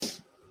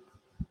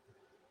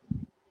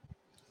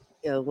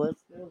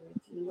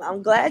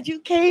I'm glad you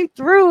came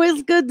through.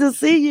 It's good to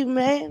see you,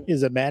 man.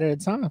 It's a matter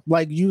of time.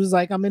 Like you was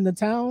like, I'm in the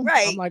town. I'm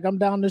Right. like, I'm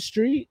down the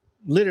street.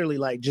 Literally,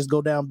 like just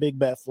go down Big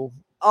Bethel.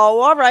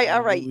 Oh, all right, all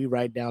And right. we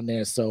right down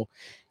there. So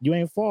you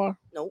ain't far.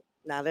 Nope,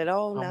 not at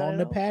all. I'm Not on at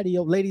the all.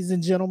 patio, ladies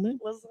and gentlemen.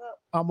 What's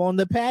up, I'm on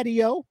the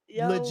patio.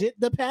 yo, Legit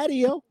the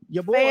patio.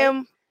 Your boy.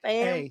 fam?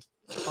 Hey,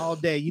 all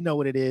day. You know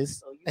what it is.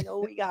 So you know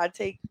we gotta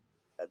take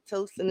a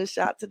toast and a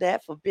shot to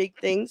that for big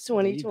things There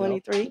you go.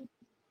 2023.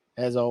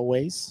 As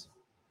always.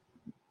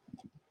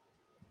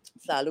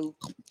 Salud.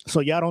 So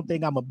y'all don't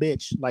think I'm a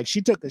bitch. Like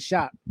she took a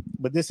shot,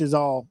 but this is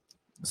all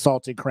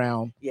salted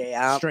crown.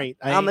 Yeah, Straight.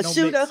 I I'm ain't a no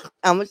shooter. mix.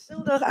 I'm a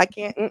shooter. I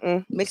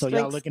can't mix So y'all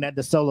drinks. looking at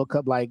the solo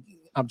cup like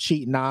I'm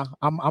cheating. Nah,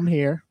 I'm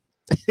here.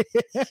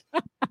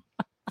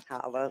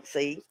 Holla,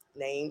 see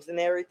names and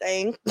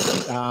everything.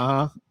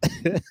 Uh-huh.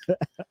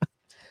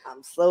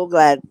 I'm so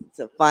glad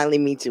to finally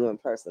meet you in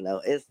person,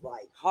 though. It's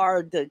like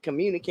hard to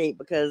communicate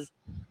because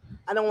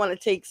I don't want to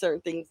take certain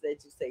things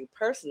that you say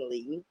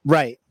personally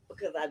Right.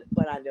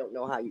 but I don't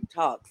know how you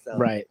talk. So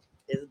Right.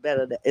 it's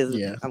better that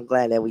Yeah. I'm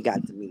glad that we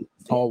got to meet.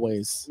 See,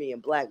 Always. me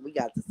and Black, we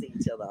got to see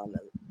each other on the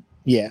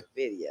Yeah.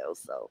 video.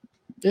 So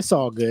It's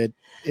all good.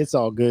 It's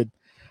all good.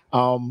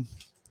 I'm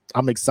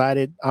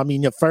excited. I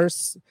mean, your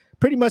first,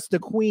 pretty much the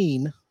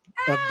queen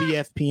of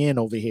DFPN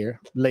over here,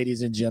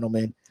 ladies and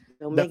gentlemen.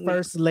 don't The make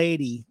first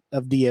lady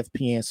of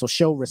DFPN. So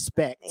show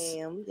respect.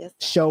 me. Yes,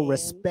 I Show am.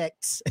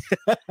 respect.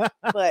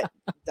 But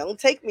don't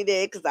take me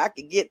there because I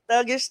could get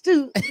thuggish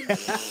too.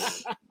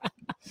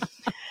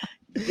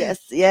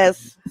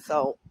 Yes.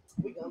 So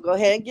we're gonna go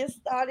ahead and get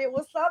started.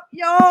 What's up,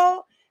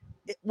 y'all?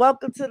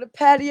 Welcome to the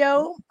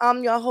patio.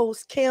 I'm your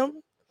host,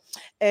 Kim,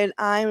 and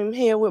I'm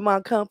here with my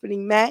company,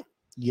 Mac.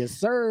 Yes,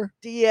 sir.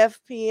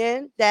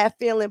 DFPN, That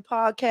Feeling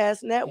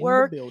Podcast In the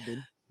Network.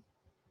 building.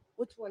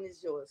 Which one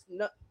is yours?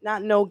 No,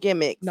 not no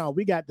gimmicks. No,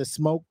 we got the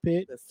smoke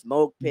pit. The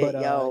smoke pit,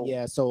 But yo.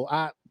 yeah, so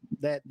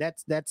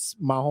that's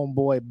my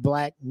homeboy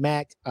Black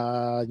Mac.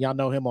 Y'all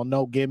know him on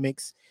No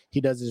Gimmicks.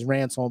 He does his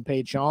rants on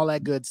Patreon, all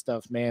that good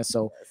stuff, man.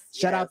 So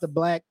shout out to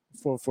Black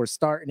for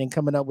starting and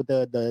coming up with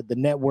the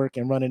network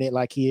and running it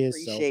like he is.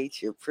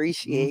 Appreciate you.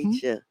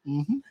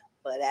 Mm-hmm.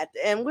 But at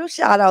the end, we'll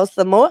shout out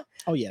some more.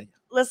 Oh yeah.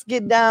 Let's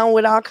get down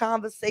with our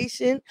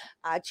conversation.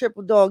 I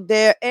triple dog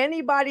dare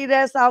anybody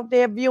that's out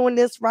there viewing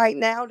this right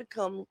now to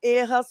come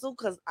ear hustle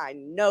because I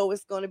know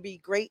it's going to be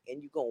great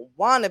and you're going to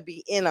want to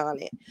be in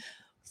on it.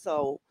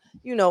 So,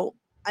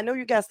 I know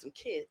you got some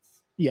kids.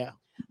 Yeah.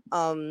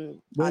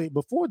 Wait,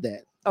 before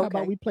that, how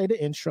about we play the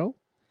intro?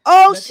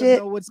 Oh, Let shit.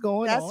 them know what's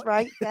going on.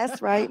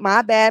 That's right.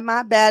 My bad. No,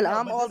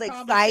 I'm but all this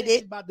excited.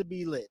 It's about to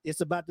be lit.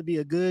 It's about to be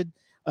a good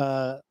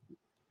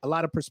a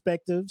lot of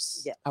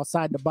perspectives,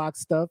 outside the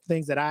box stuff,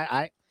 things that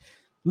I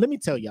let me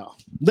tell y'all.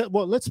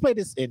 Let's play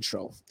this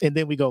intro and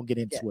then we gonna get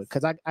into it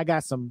because I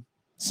got some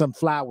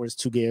flowers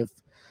to give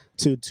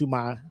to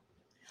my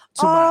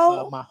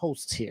my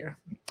hosts here.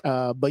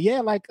 But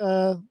yeah, like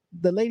the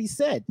lady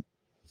said,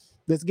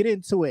 let's get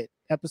into it.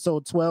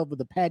 Episode 12 of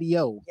the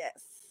patio.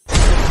 Yes.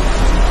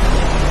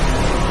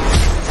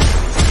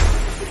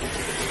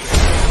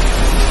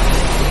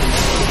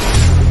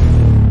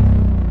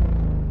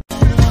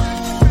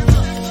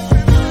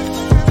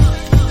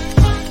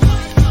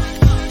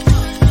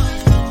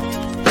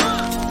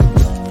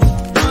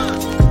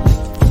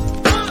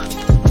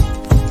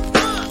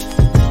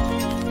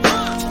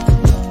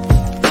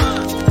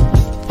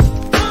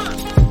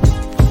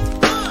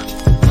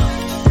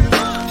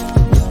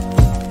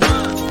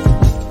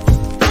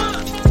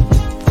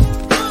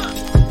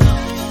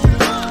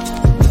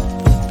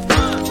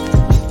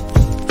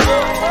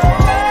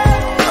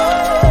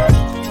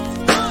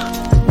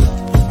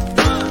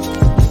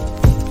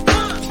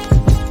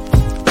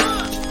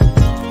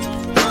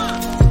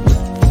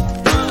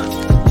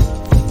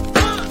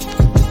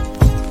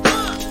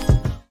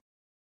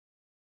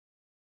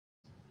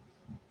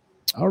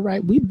 All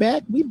right, we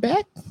back.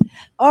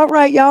 All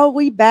right, y'all,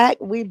 we back.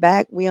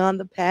 We on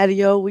the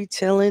patio. We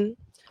chilling.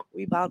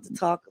 We about to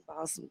talk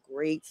about some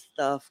great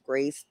stuff.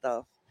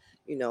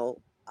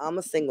 I'm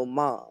a single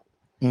mom.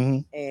 Mm-hmm.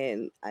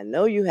 And I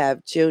know you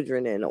have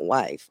children and a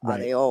wife. Are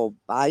they all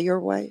by your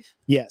wife?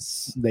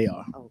 Yes, they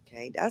are.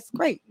 Okay, that's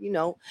great.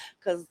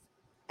 Because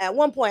at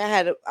one point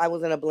I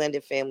was in a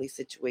blended family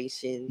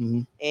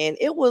situation, and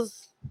it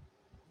was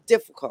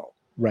difficult.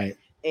 Right.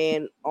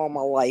 And all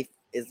my life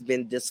it's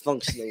been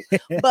dysfunctional.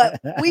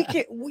 But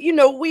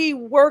we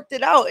worked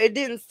it out. It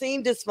didn't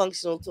seem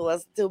dysfunctional to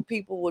us until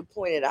people would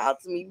point it out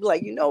to me, be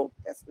like,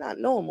 that's not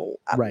normal.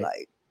 I'm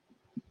like,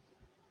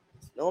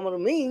 it's normal to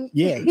me.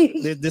 Yeah,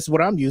 this is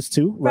what I'm used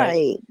to.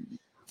 Right.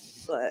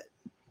 But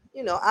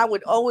I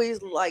would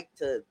always like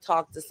to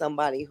talk to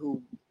somebody who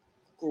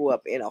grew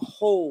up in a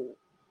whole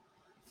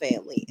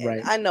family.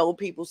 And I know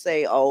people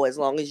say, oh, as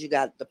long as you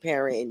got the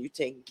parent and you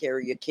taking care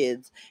of your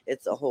kids,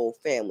 it's a whole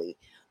family.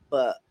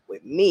 But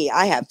with me,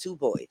 I have 2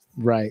 boys.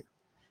 Right.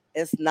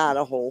 It's not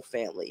a whole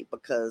family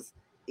because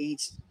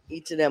each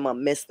of them are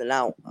missing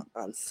out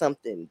on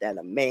something that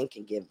a man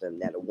can give them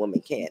that a woman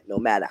can't, no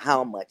matter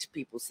how much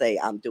people say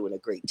I'm doing a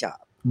great job.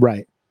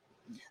 Right.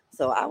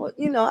 So I would,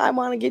 I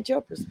want to get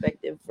your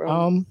perspective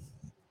from.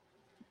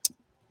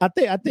 I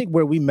think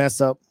where we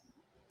mess up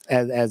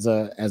as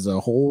a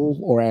whole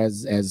or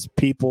as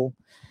people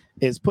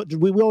is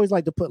we always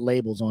like to put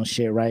labels on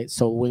shit, right?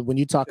 So when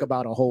you talk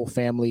about a whole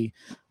family,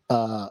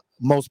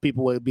 most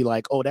people would be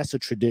like, oh, that's a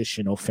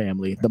traditional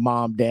family, the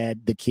mom,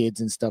 dad, the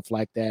kids and stuff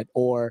like that.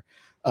 Or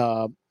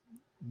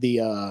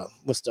the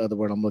what's the other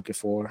word I'm looking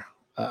for?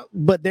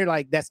 But they're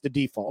like, that's the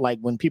default. Like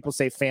when people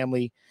say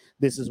family,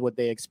 this is what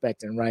they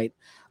expecting, right?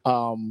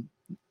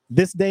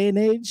 This day and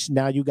age,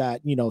 now you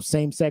got,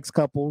 same-sex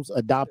couples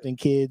adopting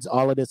kids,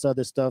 all of this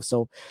other stuff.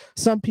 So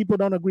some people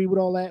don't agree with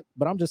all that,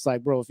 but I'm just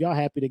like, bro, if y'all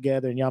happy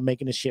together and y'all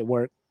making this shit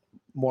work,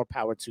 more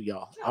power to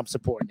y'all. I'm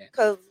supporting that.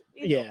 Because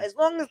as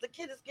long as the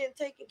kid is getting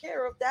taken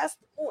care of, that's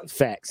the point.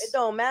 Facts. It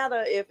don't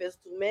matter if it's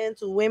 2 men,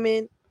 2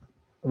 women.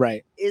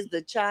 Right. Is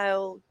the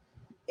child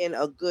in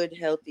a good,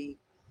 healthy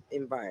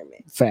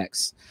environment?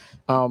 Facts.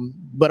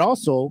 But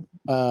also,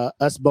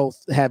 us both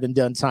having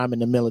done time in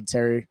the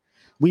military,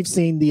 we've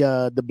seen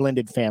the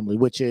blended family,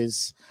 which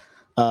is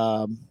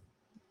a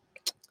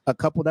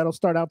couple that'll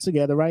start out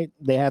together, right?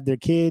 They have their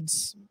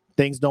kids,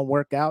 things don't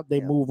work out,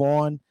 they move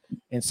on.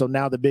 And so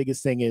now the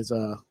biggest thing is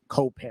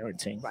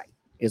co-parenting, right?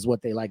 Is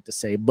what they like to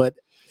say. But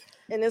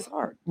and it's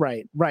hard.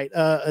 Right.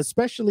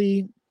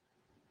 Especially,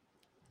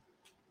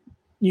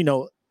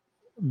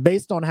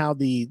 based on how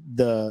the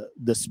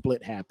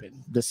split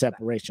happened, the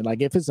separation.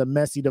 Like if it's a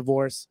messy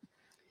divorce,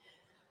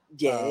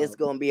 it's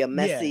gonna be a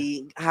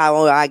messy.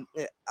 How I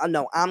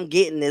know I'm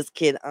getting this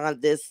kid on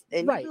this,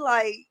 and you be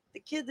like, the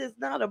kid is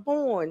not a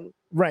born.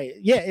 Right.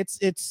 Yeah.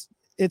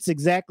 It's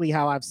exactly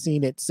how I've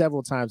seen it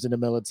several times in the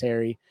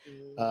military.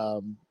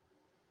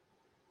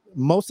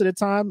 Most of the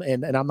time,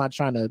 and I'm not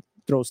trying to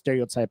throw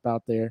stereotype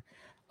out there.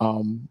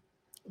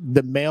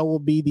 The male will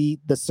be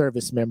the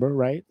service member,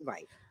 right?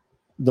 Right.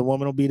 The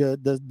woman will be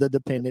the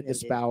dependent, the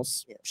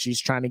spouse. Yes. She's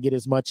trying to get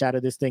as much out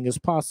of this thing as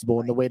possible.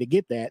 And the way to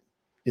get that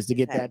is to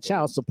get that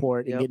child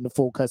support and getting the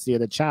full custody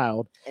of the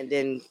child. And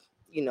then,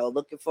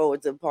 looking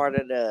forward to part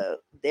of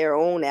their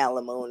own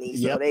alimony.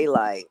 So they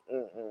like,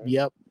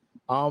 Yep.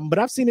 But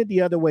I've seen it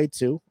the other way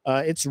too.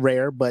 It's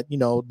rare, but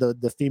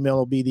the female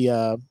will be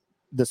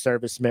the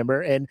service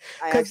member. And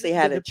I actually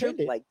had a trip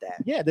like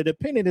that. Yeah, the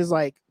dependent is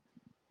like,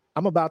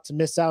 I'm about to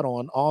miss out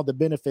on all the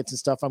benefits and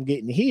stuff I'm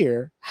getting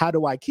here. How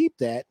do I keep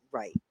that?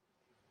 Right.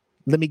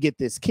 Let me get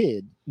this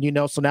kid,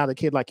 So now the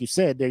kid, like you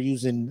said, they're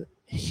using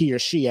he or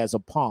she as a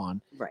pawn.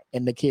 Right.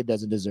 And the kid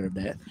doesn't deserve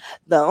that.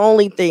 The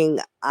only thing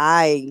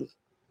I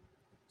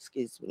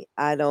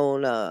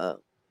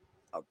don't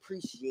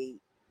appreciate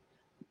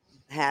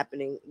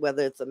happening,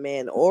 whether it's a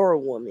man or a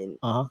woman,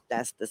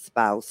 that's the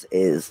spouse,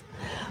 is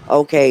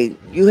okay,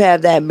 you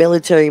have that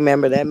military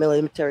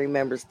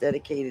member's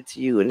dedicated to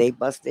you and they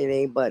busted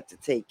their butt to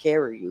take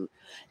care of you,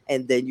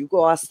 and then you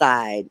go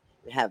outside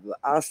and have an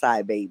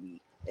outside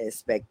baby and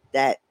expect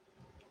that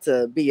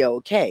to be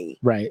okay.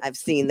 Right. I've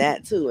seen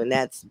that too, and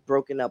that's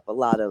broken up a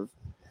lot of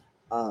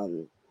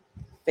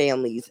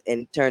families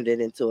and turned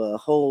it into a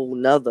whole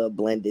nother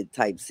blended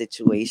type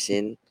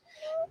situation,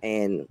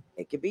 and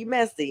it could be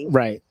messy.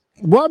 Right.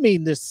 Well, I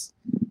mean, this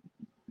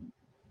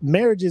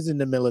marriages in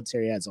the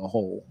military as a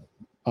whole.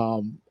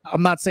 I'm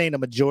not saying a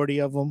majority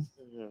of them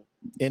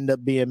end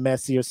up being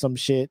messy or some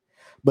shit,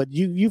 but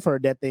you've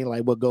heard that thing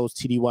like what goes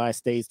TDY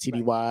stays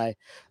TDY,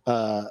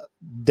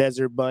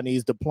 desert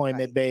bunnies,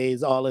 deployment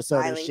bays, all this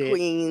other Island shit.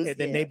 Queens, and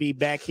then they be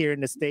back here in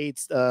the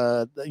States.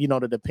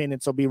 The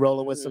dependents will be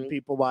rolling with some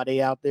people while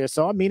they out there.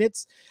 So I mean,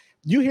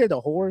 you hear the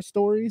horror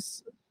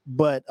stories,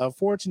 but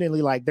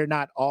unfortunately, like they're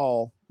not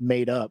all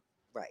made up.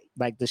 Right.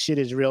 Like the shit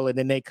is real, and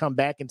then they come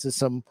back into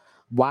some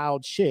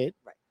wild shit.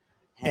 Right.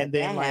 And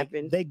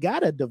then they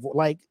gotta divorce,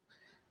 like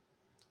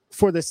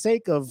for the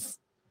sake of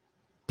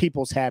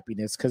people's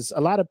happiness, because a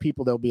lot of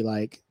people they'll be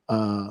like,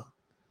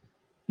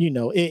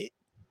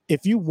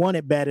 if you want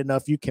it bad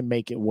enough, you can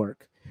make it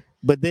work.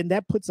 But then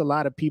that puts a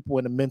lot of people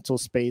in a mental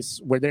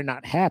space where they're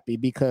not happy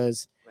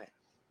because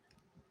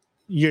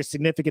your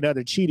significant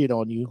other cheated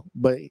on you,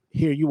 but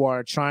here you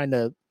are trying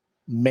to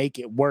make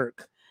it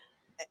work.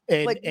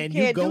 But you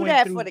can't do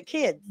that for the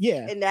kids.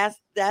 Yeah. And that's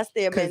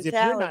their mentality. If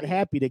you're not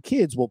happy, the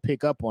kids will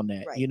pick up on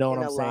that. Right. You know what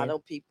I'm saying? A lot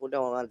of people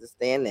don't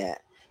understand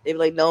that. They be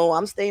like, no,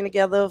 I'm staying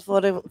together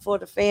for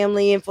the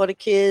family and for the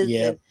kids.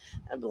 Yeah. And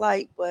I'm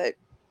like, but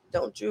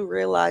don't you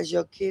realize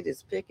your kid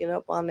is picking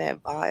up on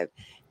that vibe?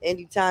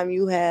 Anytime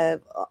you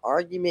have an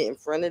argument in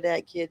front of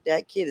that kid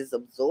is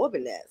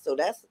absorbing that. So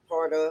that's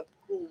part of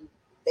who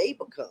they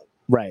become.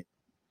 Right.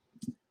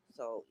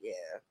 So, yeah.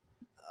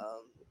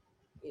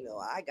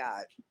 I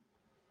got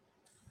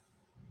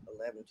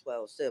 11,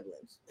 12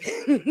 siblings.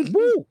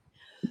 Woo!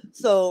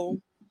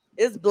 So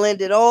it's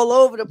blended all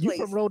over the place.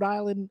 You from Rhode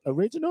Island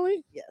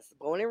originally? Yes,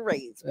 born and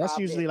raised. That's Providence.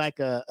 Usually like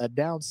a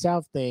down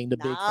south thing. The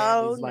big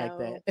families like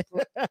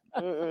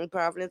that.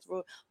 Providence.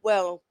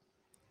 Well,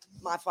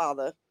 my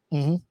father,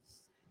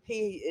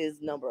 he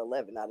is number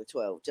 11 out of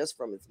 12 just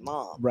from his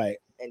mom. Right.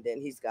 And then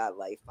he's got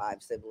like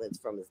 5 siblings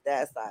from his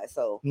dad's side.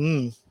 So,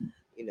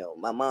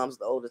 my mom's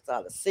the oldest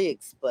out of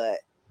 6, but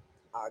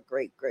our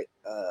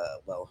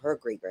her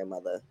great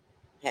grandmother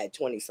had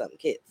 20 something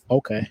kids.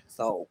 Okay.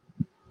 So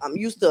I'm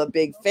used to a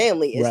big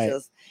family. It's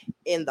just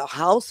in the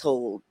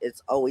household,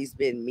 it's always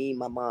been me,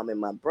 my mom, and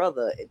my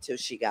brother until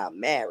she got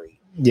married.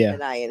 Yeah.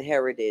 And I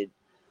inherited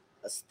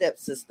a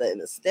stepsister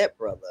and a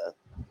stepbrother.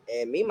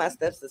 And me and my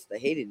stepsister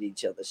hated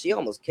each other. She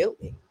almost killed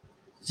me.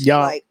 She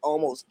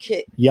almost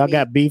kicked y'all me.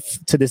 Got beef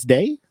to this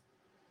day?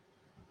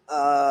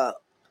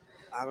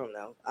 I don't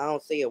know. I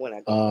don't see her when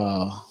I go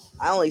home.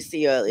 I only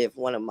see her if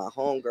one of my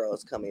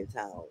homegirls come in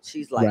town.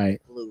 She's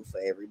like glue for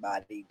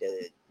everybody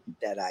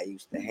that I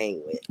used to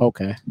hang with.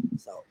 Okay.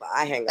 So, but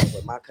I hang out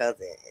with my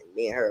cousin, and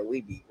me and her,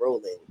 we be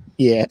rolling.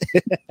 Yeah.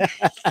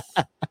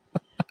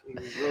 We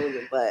be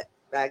rolling. But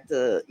back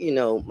to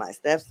my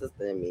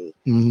stepsister and me,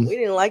 we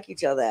didn't like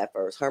each other at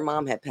first. Her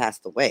mom had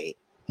passed away,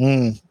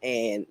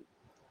 and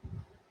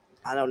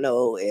I don't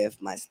know if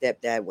my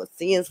stepdad was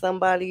seeing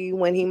somebody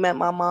when he met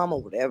my mom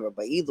or whatever,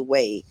 but either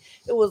way,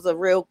 it was a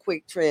real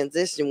quick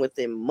transition.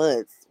 Within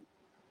months,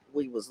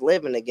 we was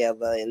living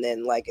together, and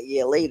then like a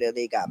year later,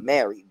 they got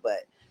married.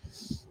 But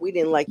we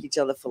didn't like each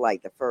other for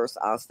like the first,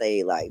 I'll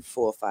say, like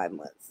 4 or 5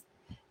 months,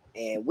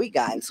 and we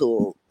got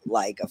into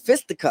like a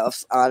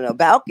fisticuffs on a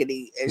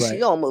balcony, and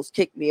she almost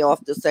kicked me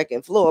off the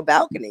second floor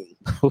balcony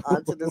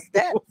onto the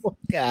steps.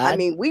 I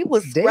mean, we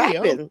was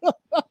scrapping.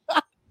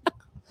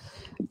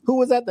 Who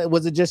was at that?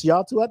 Was it just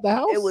y'all two at the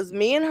house? It was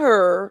me and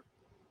her,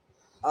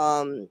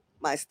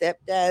 my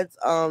stepdad's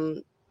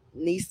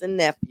niece and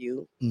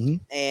nephew,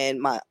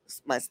 and my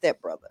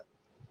stepbrother.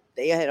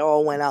 They had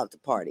all went out to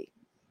party.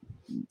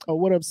 Oh,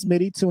 what up,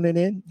 Smitty? Tuning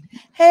in.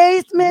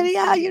 Hey, Smitty,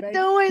 how you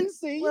doing?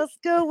 What's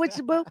good with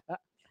you, boo?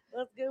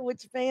 What's good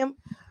with your fam?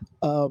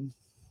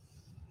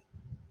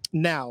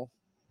 Now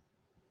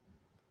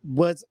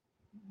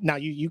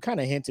you kind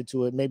of hinted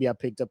to it. Maybe I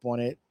picked up on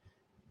it,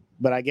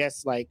 but I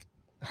guess like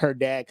her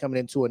dad coming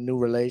into a new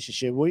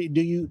relationship.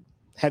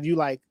 Have you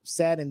like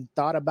sat and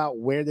thought about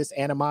where this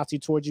animosity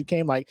towards you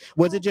came? Like,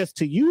 was it just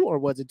to you or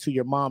was it to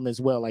your mom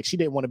as well? Like, she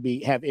didn't want to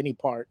have any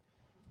part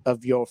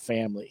of your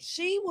family.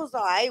 She was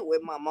all right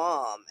with my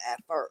mom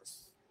at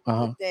first,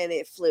 but then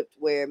it flipped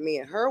where me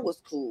and her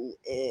was cool,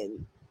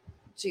 and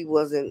she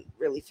wasn't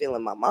really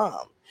feeling my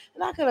mom,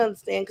 and I could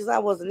understand because I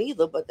wasn't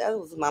either. But that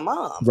was my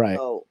mom, right?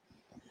 So,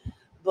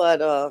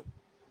 but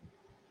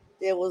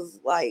there was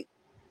like,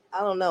 I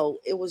don't know.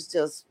 It was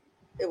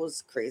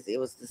crazy. It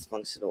was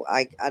dysfunctional.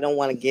 I don't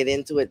want to get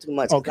into it too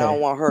much because I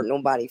don't want to hurt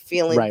nobody's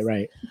feelings.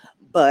 Right.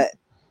 But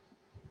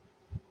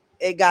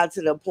it got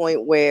to the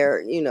point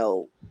where,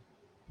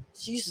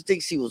 she used to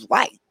think she was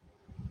white.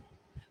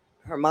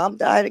 Her mom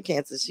died of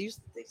cancer. She used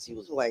to think she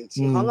was white.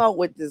 She hung out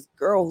with this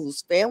girl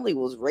whose family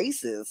was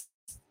racist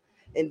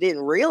and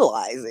didn't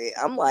realize it.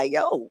 I'm like,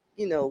 yo,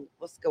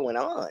 what's going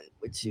on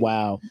with you?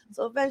 Wow.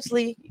 So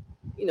eventually,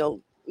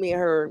 me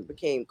and her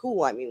became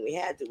cool. I mean, we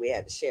had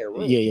to share a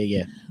room.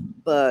 Yeah.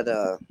 But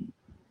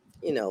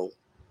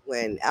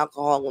when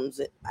alcoholism's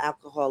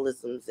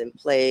in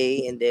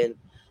play, and then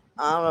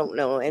I don't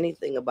know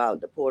anything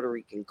about the Puerto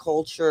Rican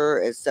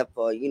culture except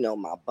for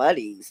my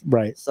buddies.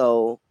 Right.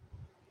 So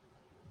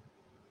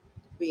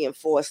being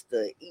forced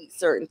to eat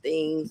certain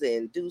things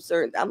and do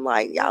certain, I'm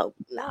like, yo,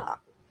 nah.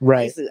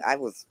 Right. I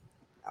was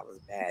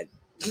bad.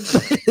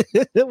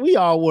 We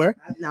all were.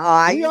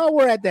 No, we all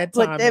were at that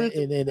time.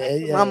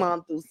 My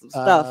mom threw some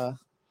stuff.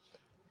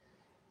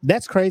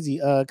 That's crazy.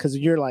 Because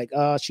you're like,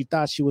 she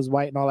thought she was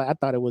white and all that. I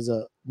thought it was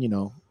a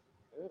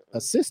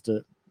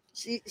sister.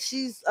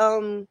 She's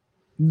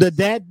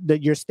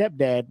your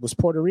stepdad was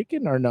Puerto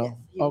Rican or no? Yes,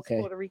 he was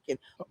Puerto Rican.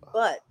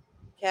 But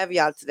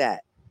caveat to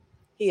that,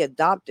 he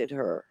adopted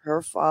her.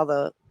 Her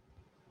father.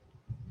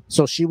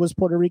 So she was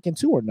Puerto Rican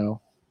too, or no?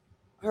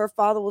 Her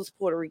father was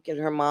Puerto Rican.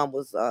 Her mom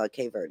was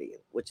Cape Verdean,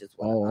 which is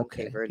why I'm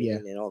Cape Verdean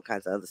and all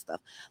kinds of other stuff.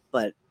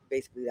 But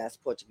basically, that's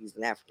Portuguese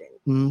and African.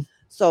 Mm-hmm.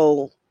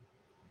 So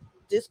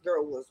this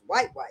girl was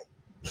white.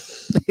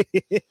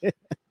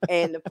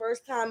 And the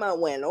first time I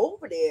went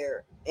over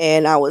there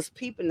and I was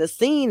peeping the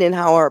scene and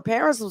how her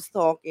parents was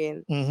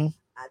talking,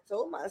 I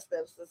told my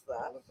stepsister,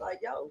 I was like,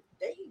 yo,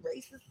 they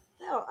racist as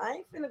hell. I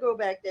ain't finna go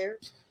back there.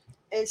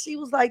 And she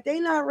was like,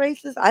 they not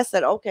racist. I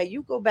said, okay,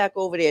 you go back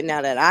over there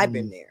now that I've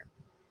been there.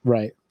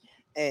 Right.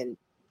 And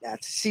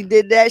after she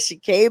did that, she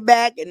came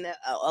back, and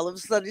all of a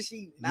sudden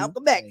she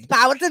Malcolm X,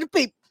 power to the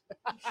people.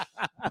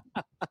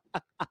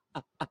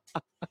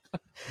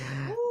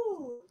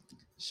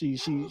 She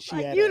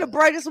like, you the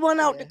brightest one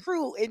out the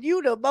crew, and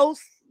you the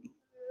most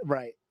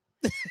right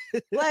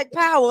black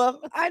power.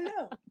 I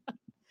know.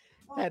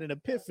 Had an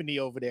epiphany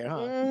over there,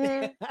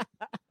 huh?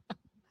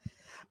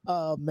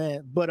 Mm-hmm.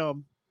 Man, but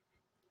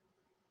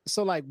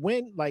so like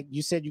when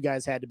you said you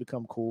guys had to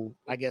become cool,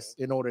 I guess,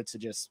 in order to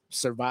just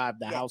survive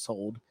the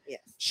household,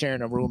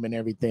 sharing a room and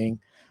everything.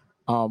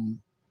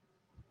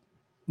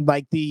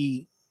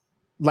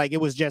 Like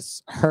it was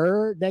just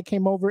her that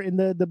came over in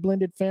the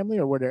blended family,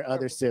 or were there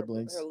other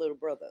siblings? Her little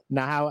brother.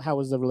 Now, how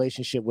was the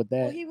relationship with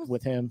that?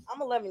 With him?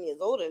 I'm 11 years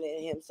older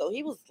than him, so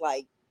he was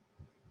like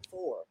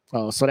 4.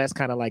 Oh, so that's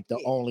kind of like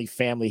the only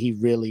family he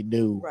really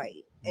knew.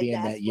 Right. Being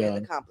and that's that young. where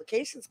the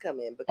complications come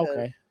in,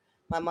 because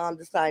my mom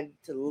decided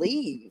to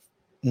leave,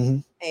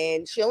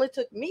 and she only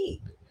took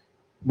me.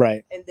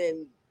 Right. And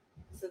then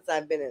since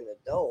I've been an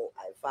adult,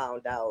 I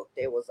found out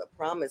there was a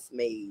promise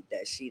made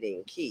that she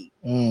didn't keep.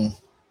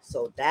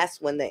 So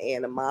that's when the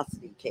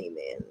animosity came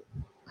in.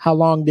 How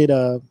long did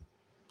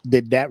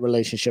that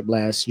relationship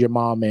last? Your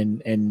mom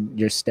and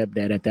your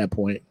stepdad at that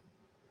point?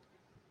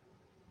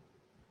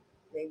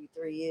 Maybe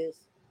 3 years.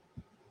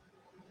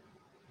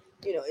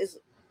 It's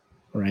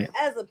right.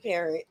 As a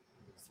parent,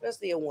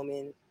 especially a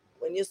woman,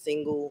 when you're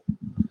single,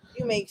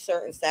 you make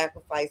certain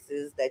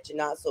sacrifices that you're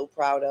not so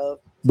proud of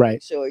to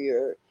make sure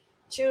your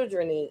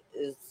children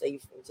is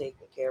safe and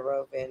taken care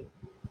of. And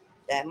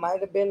that might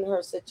have been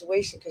her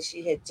situation, because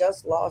she had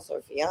just lost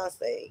her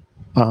fiance.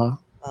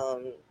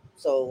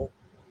 So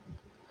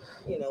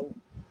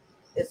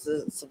it's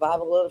a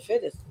survival of the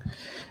fittest.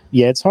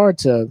 Yeah, it's hard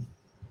to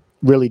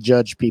really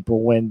judge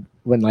people when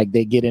like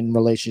they get in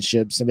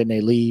relationships and then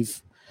they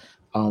leave.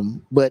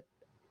 But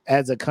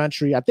as a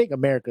country, I think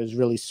America is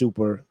really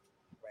super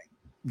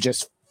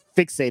just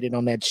fixated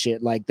on that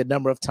shit. Like the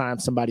number of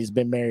times somebody's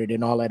been married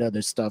and all that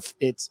other stuff.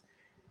 It's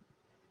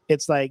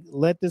like,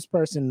 let this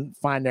person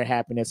find their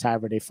happiness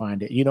however they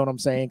find it. You know what I'm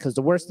saying? Because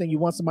the worst thing you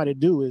want somebody to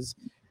do is,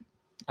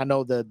 I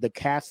know the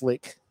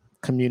Catholic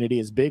community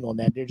is big on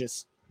that. They're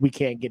just, we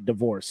can't get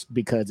divorced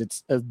because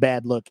it's a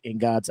bad look in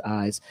God's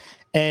eyes.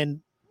 And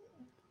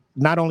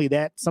not only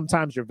that,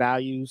 sometimes your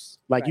values,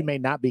 like you may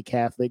not be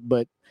Catholic,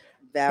 but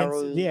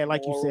values,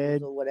 like you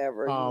said, or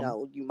whatever,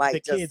 you might the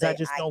just kids, say, I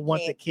just don't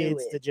want the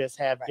kids to just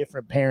have right.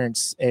 different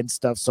parents and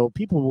stuff. So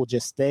people will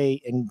just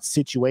stay in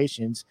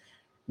situations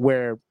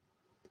where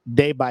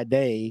day by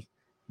day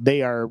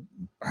they are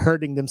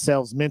hurting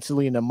themselves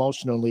mentally and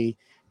emotionally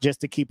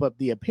just to keep up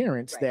the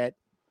appearance that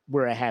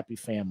we're a happy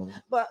family.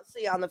 But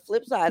see, on the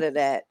flip side of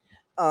that,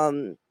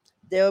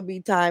 there'll be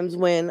times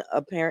when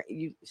a parent,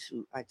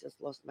 I just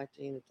lost my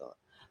train of thought.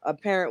 A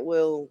parent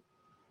will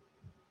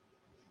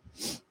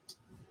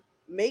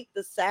make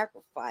the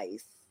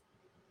sacrifice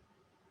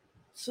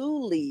to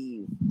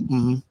leave,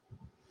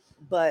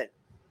 but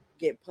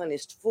get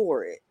punished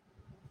for it.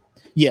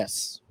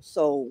 Yes.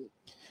 So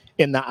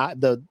in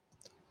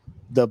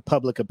the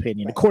public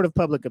opinion, the court of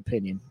public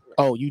opinion.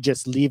 Oh, you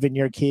just leaving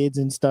your kids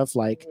and stuff,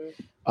 like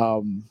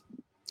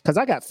because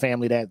I got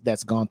family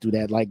that's gone through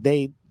that. Like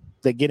they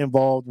get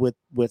involved with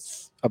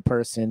a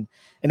person,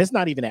 and it's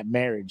not even at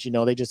marriage,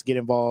 they just get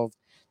involved,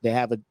 they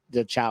have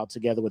the child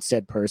together with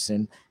said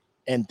person,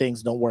 and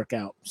things don't work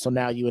out. So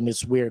now you in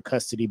this weird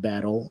custody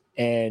battle,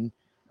 and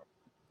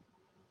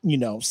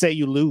say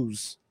you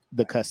lose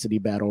the custody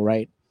battle,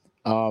 right?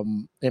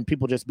 And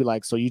people just be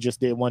like, so you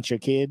just didn't want your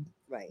kid?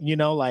 Right.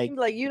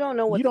 Like you don't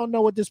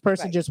know what this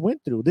person just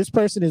went through. This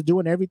person is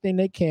doing everything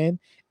they can.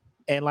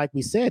 And like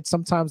we said,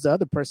 sometimes the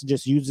other person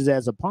just uses it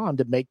as a pawn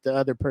to make the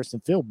other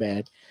person feel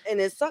bad.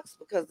 And it sucks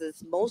because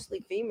it's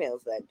mostly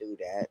females that do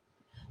that.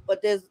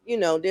 But there's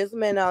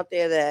men out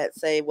there that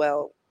say,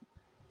 well,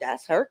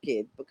 that's her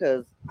kid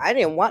because I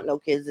didn't want no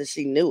kids and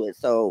she knew it.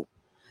 So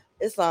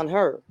it's on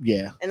her.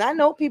 Yeah. And I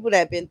know people that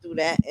have been through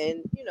that,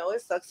 and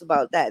it sucks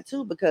about that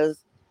too,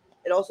 because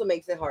it also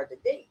makes it hard to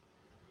date.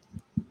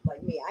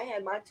 Like me, I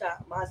had my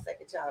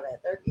second child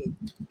at 38.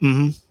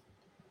 I'm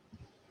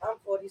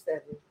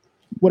 47.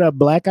 What up,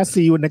 Black? I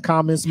see you in the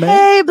comments, man.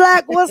 Hey,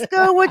 Black, what's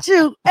good with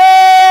you?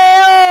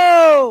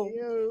 Hey!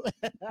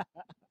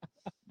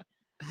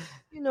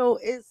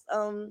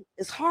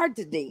 It's hard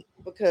to date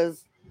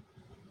because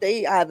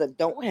they either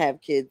don't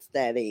have kids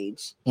that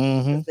age,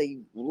 because they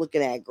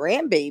looking at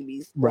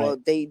grandbabies, or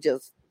they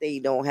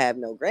don't have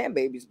no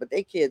grandbabies, but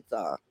their kids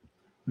are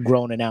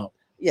grown and out.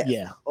 Yes,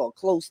 yeah, or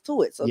close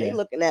to it. So they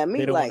looking at me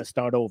they don't like want to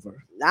start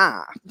over.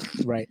 Nah.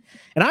 Right.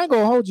 And I ain't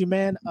gonna hold you,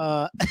 man.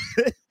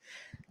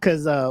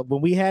 Because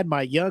when we had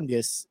my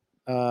youngest,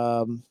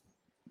 it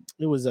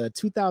was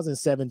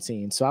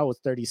 2017, so I was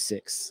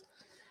 36.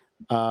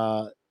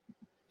 And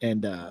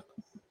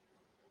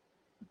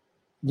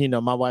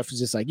my wife was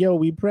just like, yo,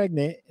 we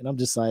pregnant. And I'm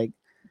just like,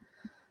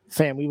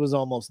 fam, we was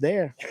almost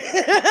there.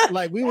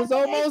 Like we was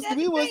almost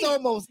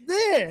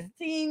there.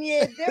 15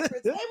 years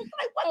difference. They was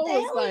like, what the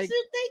hell was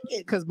you thinking?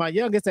 Because my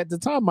youngest at the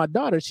time, my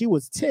daughter, she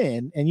was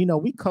 10.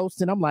 And we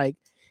coasting. I'm like,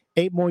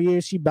 8 more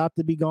years, she about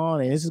to be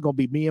gone. And this is gonna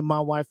be me and my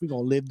wife. We're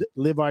gonna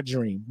live our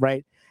dream,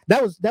 right?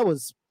 That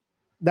was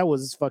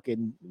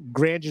fucking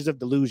grandeurs of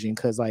delusion,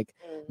 because like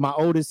my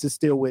oldest is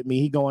still with me.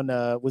 He going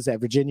was at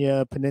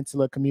Virginia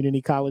Peninsula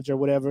Community College or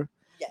whatever.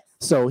 Yes.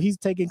 So he's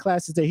taking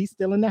classes there. He's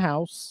still in the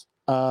house.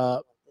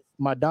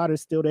 My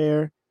daughter's still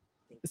there.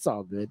 It's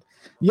all good.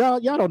 Y'all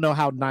don't know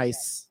how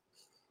nice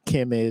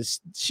Kim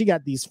is. She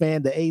got these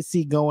the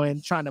AC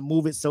going, trying to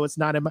move it so it's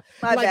not in my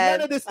like bad.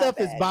 None of this stuff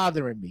is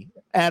bothering me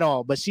at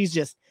all. But she's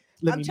just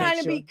I'm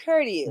trying to be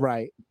courteous.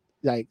 Right.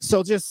 Like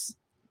so just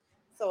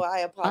so I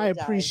apologize.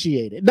 I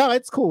appreciate it. No,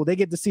 it's cool. They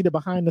get to see the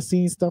behind the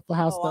scenes stuff of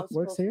how stuff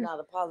works here. Not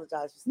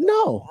apologize for stuff.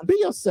 No, be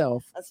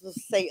yourself. I'm supposed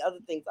to say other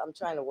things. I'm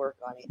trying to work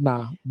on it.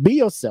 Nah, be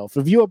yourself.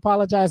 If you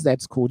apologize,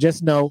 that's cool.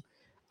 Just know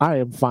I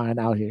am fine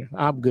out here.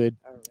 I'm good.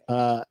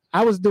 I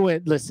was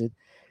doing. Listen,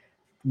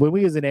 when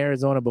we was in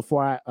Arizona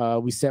before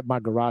we set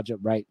my garage up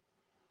right,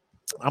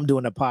 I'm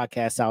doing a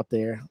podcast out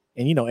there,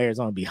 and you know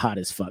Arizona be hot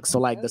as fuck. So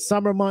like the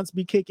summer months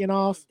be kicking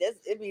off.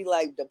 It be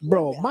like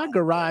bro, my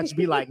garage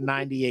be like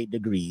 98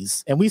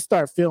 degrees, and we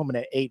start filming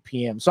at 8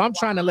 p.m. So I'm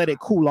trying to let it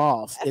cool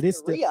off. That's it is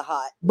still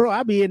hot, bro.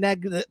 I be in that.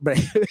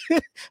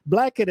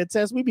 Black can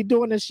attest. We be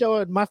doing this show,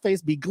 and my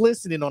face be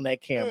glistening on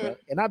that camera,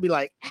 and I be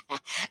like,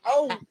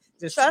 oh.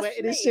 Just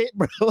sweating and shit,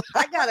 bro.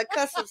 I gotta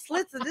cut some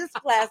slits of this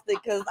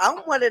plastic because I'm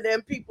one of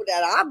them people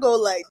that I'll go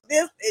like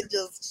this and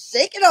just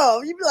shake it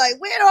off. You be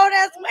like, where'd all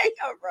that sweat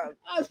come from?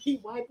 I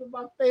be wiping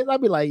my face. I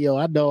be like, yo,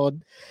 I know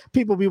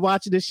people be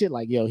watching this shit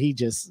like, yo, he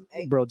just,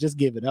 bro, just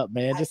give it up,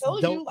 man. Just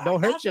don't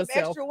hurt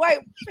yourself. Extra white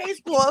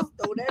face cloth,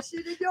 throw that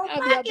shit in your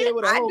pocket. I be out there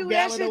with a whole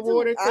gallon of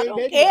water. I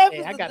don't care.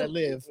 Hey, I gotta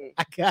live.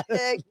 I gotta.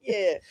 Heck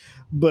yeah.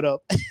 But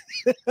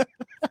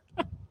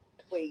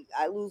wait,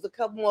 I lose a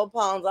couple more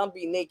pounds, I'll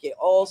be naked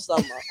all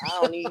summer. I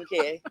don't even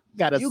care.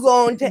 You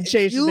going to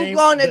take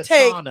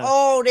sauna.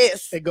 All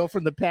this and go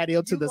from the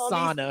patio to the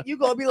sauna. You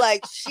gonna be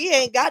like, she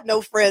ain't got no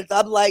friends.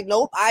 I'm like,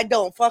 nope, I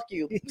don't. Fuck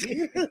you.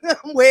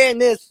 I'm wearing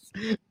this.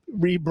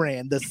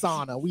 Rebrand the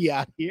sauna. We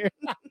out here.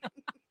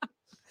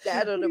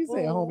 That or the pool.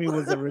 Say homie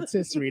was a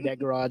rotisserie in that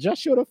garage. I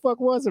sure the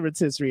fuck was a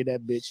rotisserie in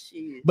that bitch.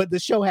 Shit. But the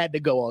show had to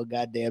go on,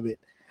 goddamn it.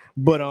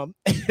 But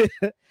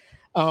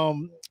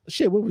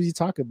shit, what was you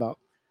talking about?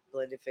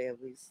 Blended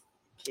families,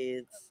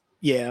 kids.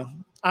 Yeah,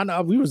 I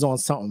know we was on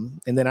something,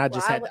 and then I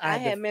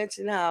had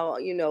mentioned how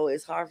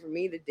it's hard for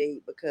me to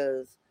date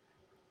because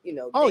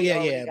but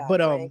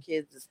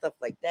kids and stuff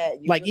like that.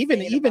 Like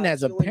even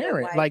as a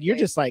parent, like you're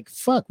just like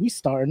fuck, we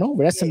starting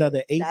over. That's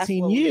another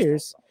 18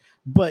 years.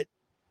 But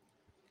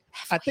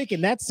I think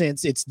in that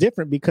sense it's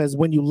different because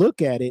when you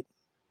look at it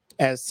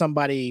as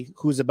somebody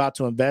who's about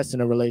to invest in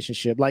a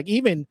relationship, like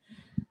even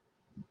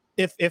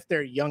if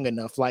they're young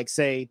enough, like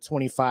say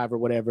 25 or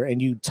whatever, and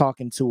you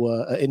talking to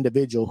a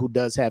individual who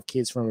does have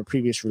kids from a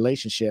previous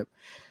relationship,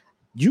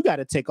 you got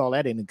to take all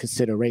that into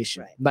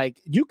consideration. Right. Like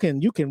you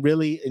can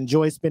really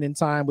enjoy spending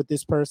time with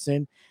this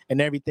person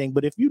and everything,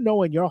 but if you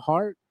know in your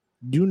heart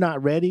you're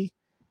not ready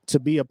to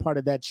be a part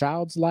of that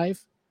child's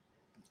life,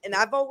 and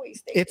I've always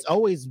stated it's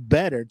always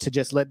better to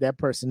just let that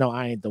person know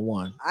I ain't the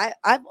one.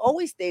 I've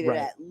always stated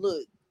that.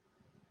 Look,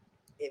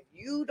 if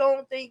you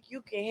don't think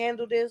you can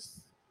handle this,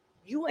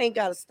 you ain't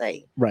got to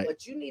stay. Right.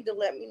 But you need to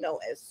let me know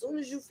as soon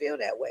as you feel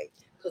that way,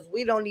 because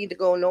we don't need to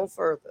go no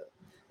further.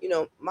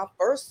 My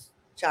first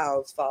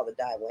child's father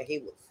died when he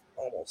was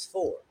almost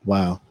 4.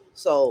 Wow.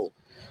 So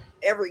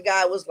every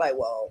guy was like,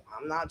 well,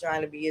 I'm not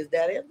trying to be his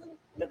daddy.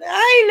 But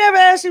I ain't never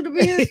asked you to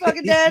be his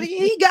fucking daddy.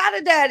 He got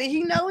a daddy.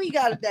 He know he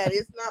got a daddy.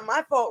 It's not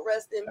my fault.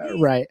 Rest in peace.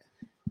 Right.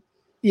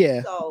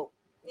 Yeah. So,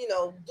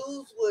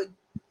 dudes would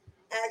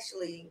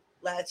actually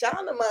latch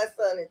on to my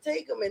son and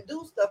take him and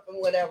do stuff and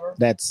whatever.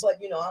 But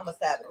I'm a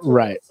saboteur.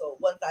 Right. So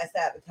once I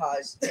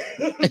sabotage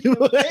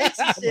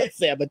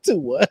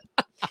saboteur,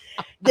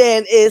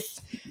 then it's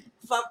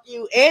fuck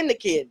you and the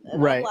kid.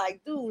 And right. I'm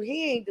like, dude,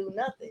 he ain't do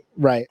nothing.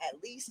 Right.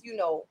 At least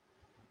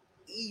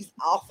ease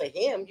off of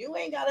him. You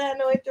ain't gotta have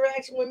no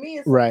interaction with me.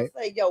 And right.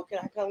 Say, yo, can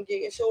I come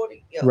get your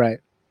shorty? Yo. Right.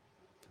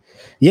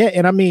 Yeah,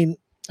 and I mean,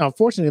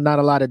 unfortunately, not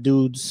a lot of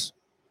dudes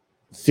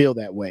feel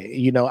that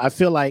way. I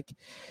feel like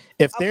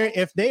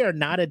if they are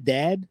not a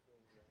dad,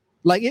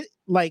 like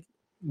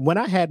when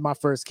I had my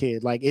first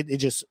kid, like it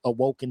just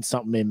awoken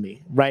something in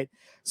me, right?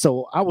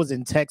 So I was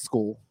in tech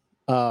school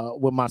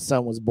when my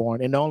son was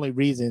born, and the only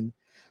reason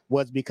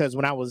was because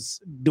when I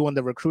was doing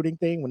the recruiting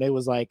thing, when they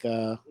was like,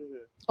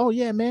 oh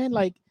yeah, man,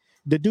 like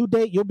the due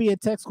date, you'll be in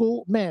tech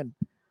school, man.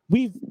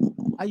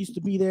 I used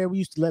to be there. We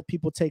used to let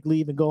people take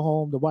leave and go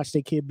home to watch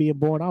their kid being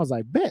born. I was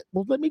like, bet,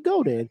 well, let me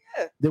go then.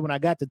 Yeah. Then when I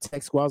got to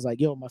tech school, I was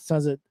like, yo, my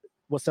son's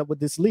what's up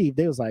with this leave?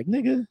 They was like,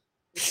 nigga.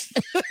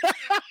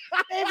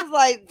 They was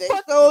like, they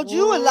sold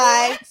you a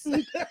lie.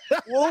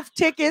 Wolf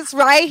tickets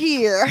right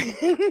here.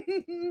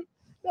 That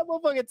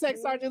motherfucking tech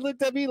sergeant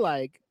looked at me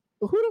like,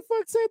 who the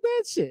fuck said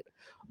that shit?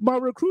 My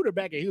recruiter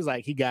back he was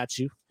like, he got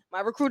you. My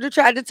recruiter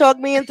tried to talk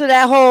me into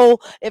that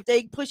whole, if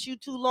they push you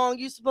too long,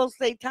 you supposed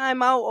to say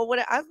time out or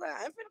whatever. I was like,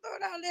 I ain't finna go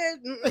down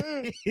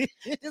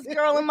there. This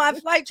girl in my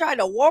flight tried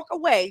to walk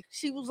away.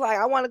 She was like,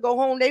 I want to go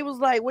home. They was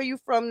like, where you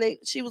from?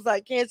 She was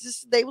like,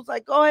 Kansas. They was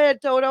like, go ahead,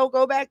 Toto,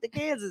 go back to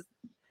Kansas.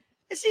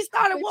 And she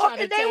started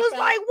walking. They was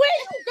like, where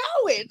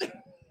you going?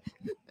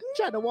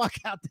 Trying to walk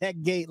out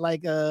that gate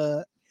like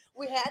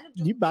we had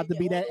to you about to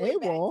be that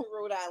AWOL.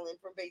 Rhode Island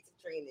for basic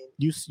training.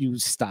 You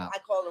stop. I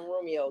called him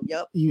Romeo.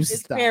 Yep.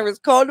 His parents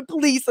called the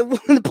police, and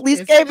when the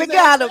police came and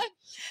got him,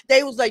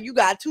 they was like, "You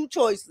got 2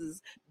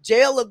 choices: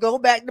 jail or go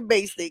back to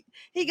basic."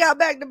 He got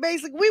back to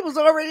basic. We was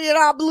already in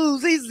our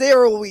blues. He's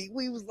 0 week.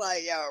 We was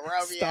like, "Yo,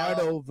 Romeo, start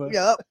over."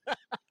 Yep.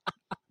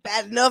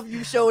 Bad enough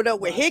you showed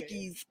up with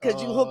hickeys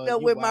because you hooked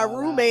up with my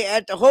roommate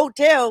at the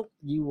hotel.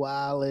 You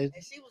wildin'.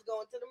 And she was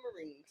going to the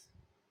Marines.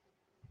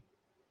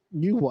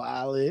 You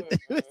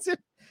wildin'.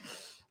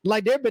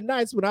 Like there been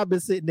nights when I've been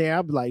sitting there,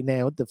 I'll be like,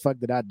 man, what the fuck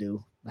did I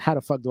do? how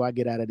the fuck do I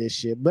get out of this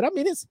shit? But I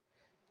mean, it's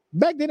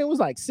back then it was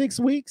like 6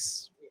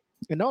 weeks.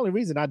 And the only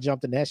reason I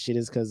jumped in that shit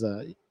is because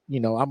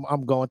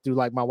I'm going through,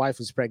 like, my wife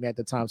was pregnant at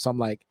the time. So I'm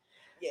like,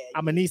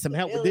 I'm gonna need some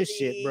help with this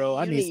shit, bro.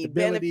 I need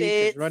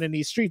stability. Running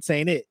these streets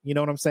ain't it. You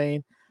know what I'm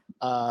saying?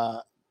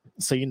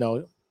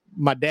 So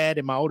my dad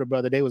and my older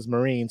brother, they was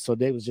Marines, so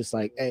they was just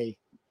like, hey,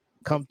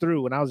 come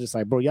through. And I was just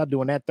like, bro, y'all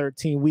doing that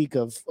 13 week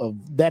of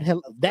that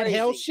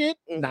hell shit?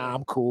 Mm-hmm. Nah,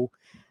 I'm cool.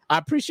 I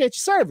appreciate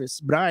your service,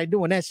 but I ain't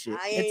doing that shit.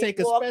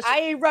 I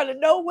ain't running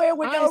nowhere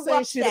with no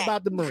rucksack. Shit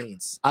about the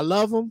Marines. I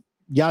love them.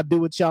 Y'all do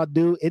what y'all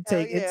do. It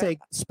take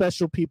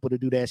special people to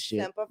do that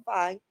shit.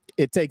 Simplify.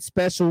 It takes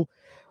special.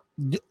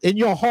 In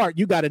your heart,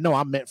 you got to know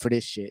I'm meant for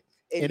this shit.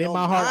 And in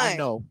my heart, I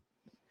know.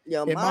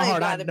 In my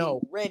heart, I know.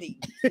 Be ready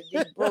to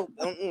be broke.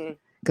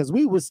 Because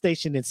we was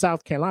stationed in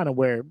South Carolina,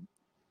 where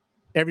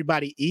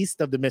everybody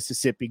east of the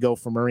Mississippi go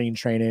for Marine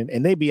training,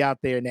 and they be out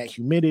there in that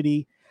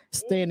humidity,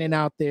 standing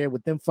out there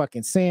with them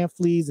fucking sand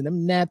fleas and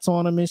them gnats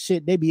on them and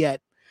shit. They be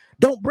at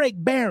don't break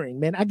bearing,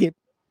 man.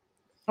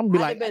 I'm gonna be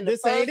like, been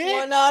this the ain't first it.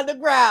 One on the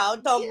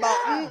ground talking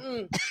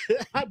about.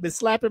 I've been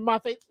slapping my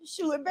face.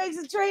 Shoot, in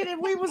basic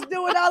training, we was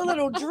doing our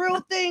little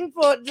drill thing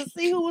to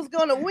see who was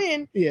gonna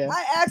win. Yeah,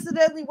 I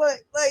accidentally went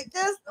like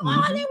this.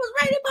 Oh, they was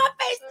right in my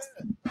face.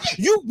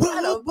 You,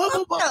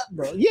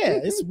 bro. Yeah,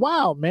 it's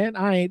wild, man.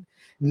 I ain't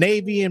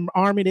Navy and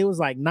Army. They was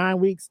like 9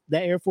 weeks.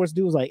 That Air Force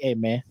dude was like, hey,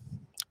 man,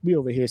 we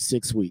over here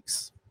 6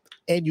 weeks.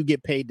 And you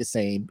get paid the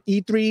same.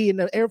 E3 in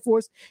the Air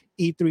Force,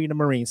 E3 in the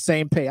Marines,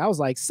 same pay. I was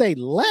like, say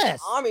less.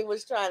 Army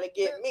was trying to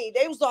get me.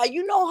 They was like,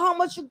 you know how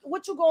much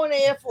what you going to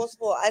Air Force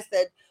for? I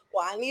said,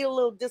 well, I need a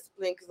little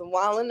discipline because I'm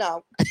wilding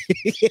out.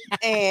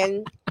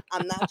 And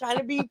I'm not trying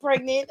to be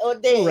pregnant or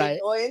dead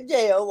or in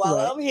jail while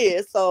I'm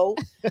here. So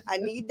I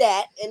need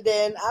that. And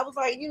then I was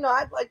like,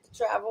 I'd like to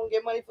travel and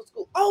get money for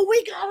school. Oh,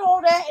 we got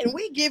all that. And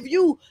we give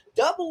you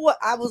double what.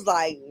 I was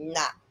like,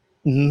 nah.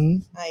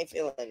 Mm-hmm. I ain't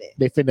feeling it.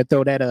 They finna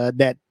throw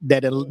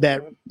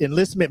that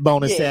enlistment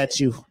bonus at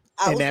you.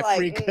 And that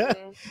freak,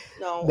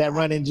 that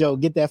running joke,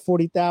 get that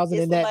 40,000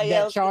 in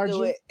that charge.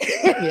 Yep.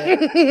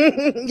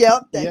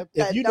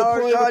 If you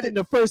deploy within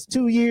the first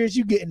 2 years,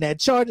 you getting that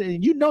charge,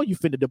 and you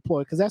finna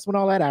deploy because that's when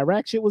all that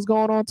Iraq shit was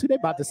going on too. They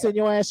about to send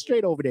your ass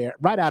straight over there,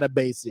 right out of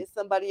basic. Get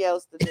somebody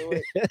else to do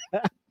it.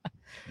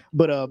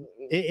 But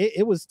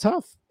it was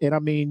tough, and I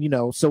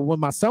mean, so when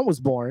my son was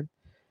born,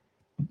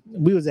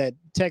 we was at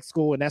tech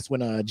school, and that's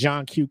when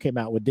John Q came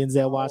out with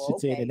Denzel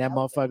Washington, and that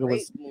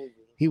motherfucker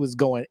he was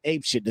going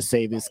ape shit to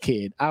save his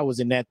kid. I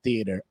was in that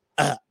theater.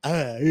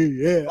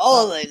 Around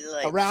all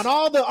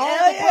the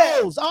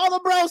bros, all the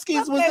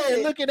broskies was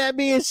there looking at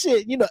me and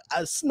shit.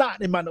 A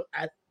snot in my nose.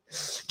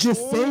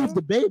 Just save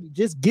the baby.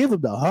 Just give him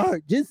the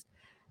heart. Just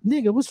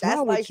nigga, what's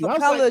wrong with you? I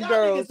was like,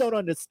 y'all niggas don't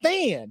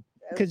understand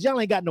because y'all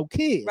ain't got no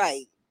kids,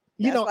 right?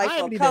 I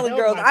haven't colored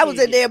girls. I was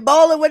in there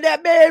bowling when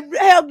that man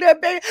held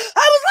that baby.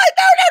 I was like,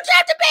 no, don't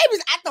trap the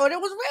babies. I thought it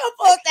was real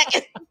for a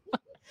second.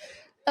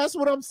 That's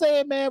what I'm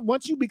saying, man.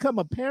 Once you become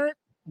a parent,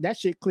 that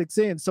shit clicks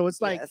in. So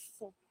it's like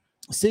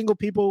single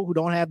people who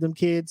don't have them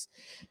kids,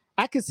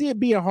 I can see it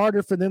being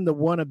harder for them to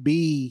want to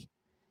be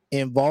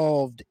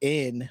involved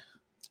in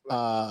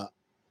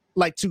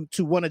like to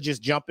want to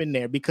just jump in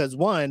there because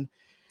one,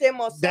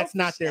 that's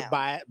not their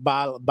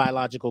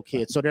biological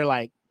kid. So they're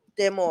like,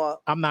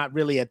 I'm not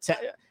really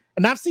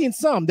and I've seen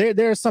some.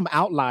 There are some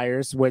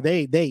outliers where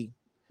they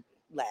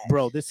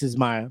bro, this is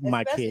my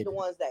kid. The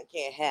ones that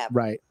can't have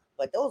right.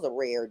 But those are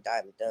rare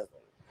dime a dozen.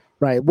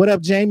 Right. What up,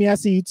 Jamie? I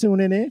see you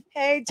tuning in.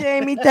 Hey,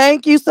 Jamie.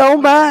 Thank you so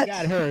much. I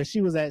got her. She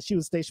was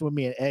stationed with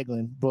me in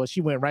Eglin, bro. She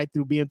went right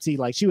through BMT.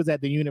 Like she was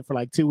at the unit for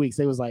like 2 weeks.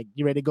 They was like,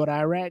 "You ready to go to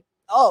Iraq?"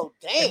 Oh,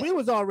 damn. And we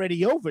was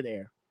already over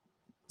there.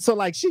 So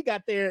like she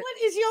got there.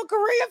 What is your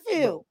career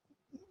field?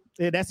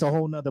 Yeah, that's a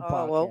whole nother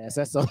podcast. Well.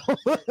 That's a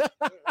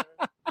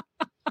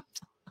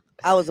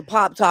I was a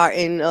Pop-Tart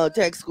in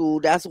tech school.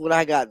 That's what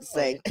I got to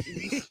say.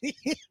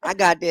 I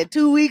got there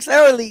 2 weeks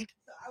early.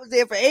 I was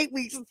there for 8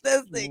 weeks instead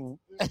of 6.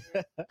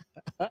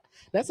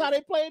 That's how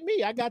they played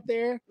me. I got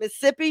there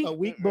Mississippi a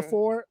week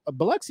before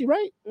Biloxi,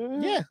 right?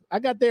 Yeah, I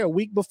got there a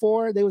week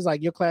before. They was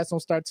like, your class don't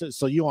start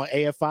so you on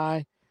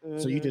AFI,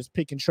 so you just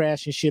picking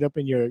trash and shit up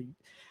in your.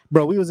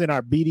 Bro, we was in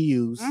our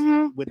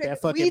BDUs with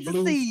that fucking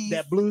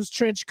blues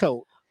trench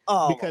coat.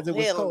 Oh, because it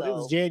was cold. No. It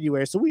was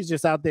January, so we was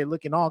just out there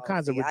looking all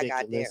kinds of ridiculous.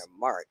 I got there in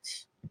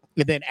March,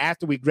 and then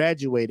after we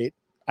graduated,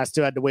 I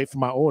still had to wait for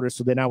my order.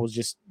 So then I was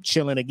just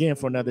chilling again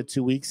for another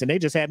 2 weeks, and they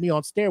just had me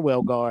on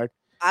stairwell guard.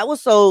 I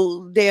was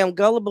so damn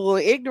gullible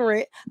and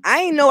ignorant.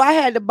 I didn't know I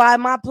had to buy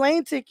my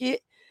plane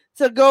ticket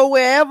to go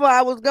wherever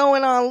I was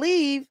going on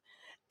leave,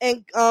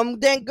 and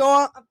then go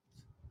on.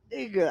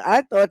 Nigga,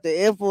 I thought the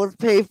Air Force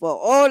paid for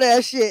all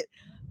that shit.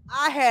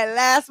 I had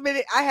last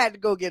minute. I had to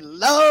go get a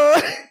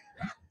loan.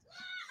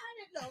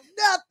 No,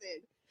 nothing.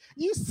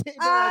 You said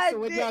that, so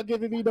when y'all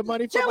giving me the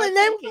money for my ticket?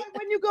 Like,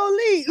 when you go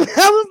leave? I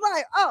was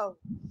like, oh.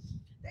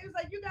 They was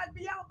like, you got to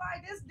be out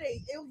by this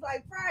date. It was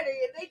like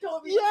Friday, and they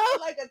told me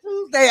like a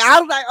Tuesday.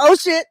 I was like, oh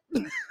shit.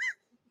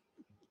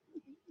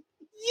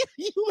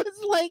 You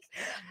was like,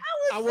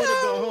 I want to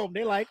go home.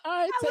 They're like, all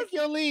right, take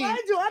your leave. Mind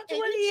you, I'm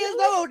 20 years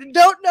old and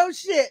don't know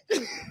shit.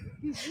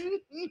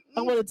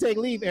 I want to take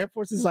leave. Air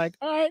Force is like,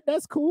 all right,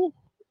 that's cool.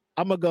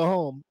 I'm gonna go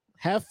home.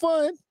 Have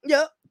fun.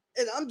 Yep.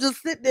 And I'm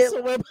just sitting there.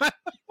 So where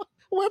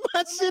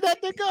my shit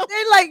at to go?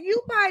 They're like,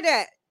 you buy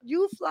that.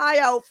 You fly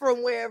out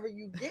from wherever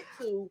you get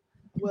to.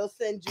 We'll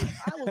send you.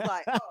 I was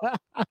like,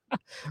 oh.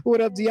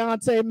 What up,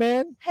 Deontay,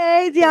 man?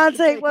 Hey,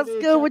 Deontay, what's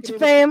good with your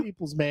fam?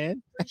 Peoples,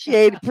 man.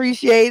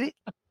 Appreciate it.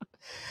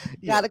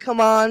 Yeah. Gotta come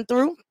on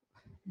through.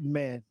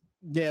 Man.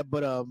 Yeah,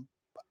 but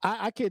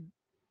I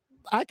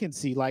can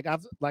see, like I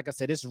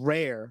said, it's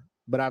rare,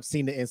 but I've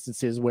seen the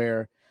instances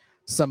where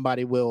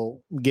somebody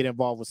will get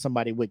involved with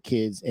somebody with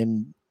kids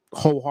and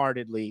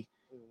wholeheartedly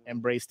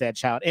embrace that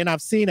child. And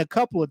I've seen a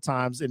couple of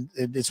times, and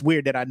it's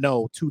weird that I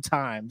know 2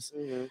 times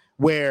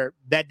where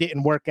that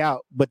didn't work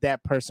out, but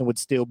that person would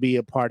still be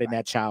a part in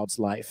that child's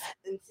life.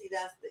 And see,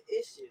 that's the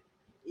issue.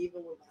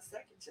 Even with my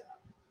second child,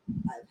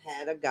 I've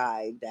had a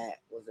guy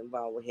that was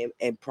involved with him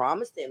and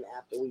promised him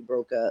after we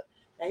broke up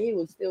that he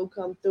would still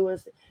come through.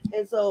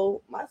 And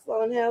so my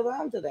son held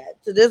on to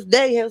that. To this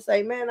day, he'll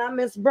say, man, I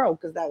miss bro,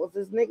 because that was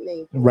his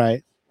nickname.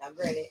 Right. Now,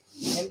 granted,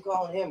 him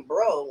calling him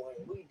bro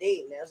when we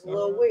dating, that's a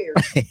little weird.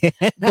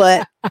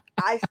 But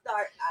I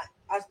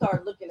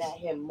started looking at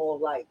him more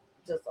like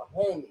just a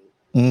homie.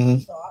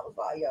 So I was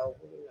like, yo,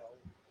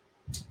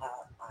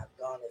 I've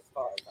gone as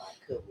far as I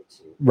could with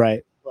you.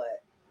 Right.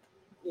 But,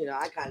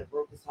 I kind of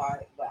broke his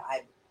heart, but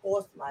I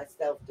forced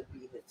myself to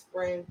be his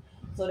friend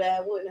so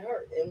that it wouldn't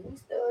hurt. And we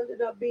still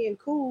ended up being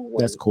cool.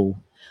 That's cool.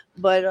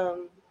 But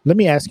let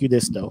me ask you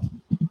this, though.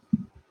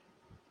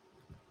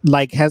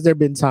 Like, has there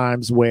been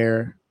times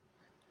where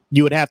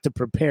you would have to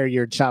prepare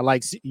your child,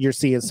 like you're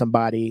seeing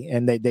somebody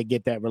and they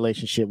get that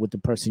relationship with the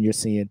person you're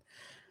seeing?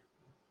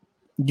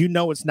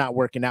 It's not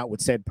working out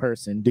with said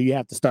person. Do you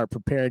have to start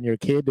preparing your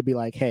kid to be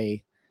like,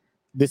 hey,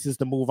 this is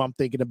the move I'm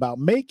thinking about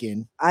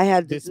making? I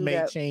had this do may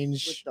that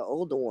change with the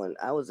older one.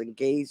 I was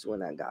engaged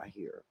when I got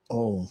here.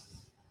 Oh.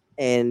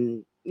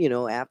 And,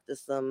 after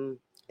some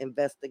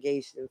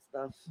investigation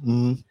stuff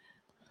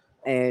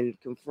and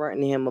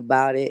confronting him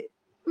about it,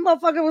 the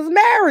motherfucker was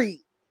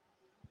married.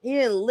 He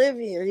didn't live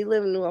here. He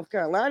lived in North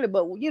Carolina,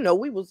 but we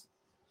was,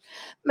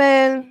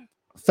 man.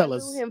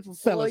 Fellas, I knew him for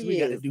 4 years. We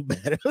got to do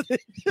better.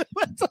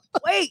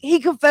 Wait, he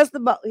confessed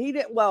he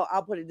didn't. Well,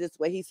 I'll put it this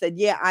way. He said,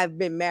 yeah, I've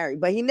been married,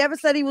 but he never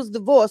said he was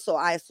divorced. So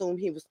I assumed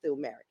he was still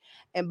married.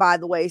 And by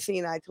the way,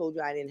 I told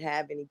you I didn't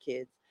have any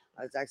kids.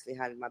 I was actually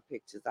hiding my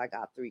pictures. I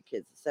got 3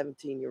 kids, a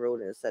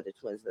 17-year-old and a set of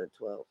twins that are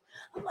 12.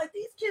 I'm like,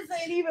 these kids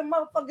ain't even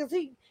motherfuckers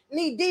he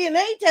need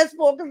DNA tests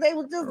for because they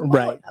was just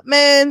right.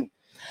 Man,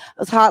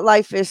 it's hot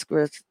like fish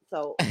grits.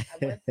 So I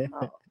went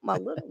to my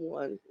little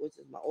one, which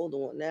is my older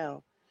one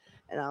now.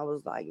 And I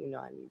was like,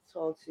 I need to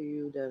talk to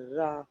you. Da, da,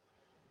 da.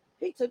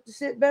 He took the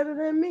shit better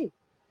than me.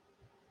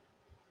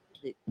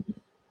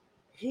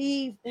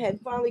 He had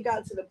finally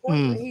got to the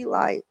point where he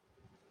like,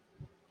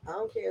 I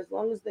don't care as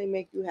long as they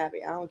make you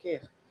happy. I don't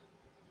care.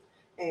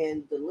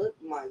 And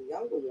my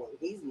younger one,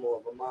 he's more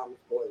of a mama's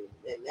boy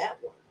than that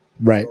one.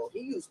 Right. So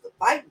he used to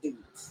fight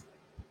dudes.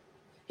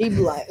 He'd be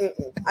like,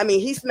 I mean,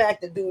 he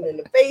smacked the dude in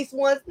the face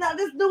once. Now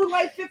this dude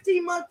like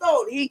 15 months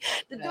old. The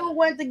dude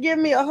went to give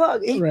me a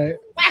hug. He whack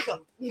him.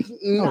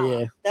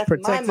 Yeah. That's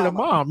protecting the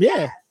mom.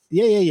 Yeah.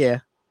 Yes. Yeah.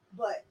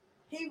 But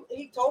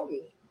he told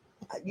me,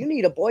 you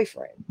need a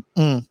boyfriend.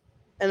 And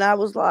I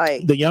was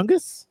like, the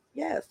youngest?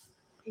 Yes.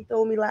 He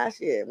told me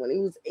last year when he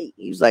was 8.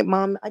 He was like,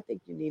 Mom, I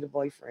think you need a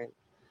boyfriend.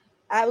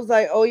 I was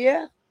like, oh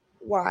yeah?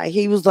 Why?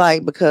 He was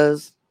like,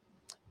 because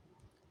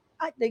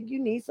I think you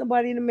need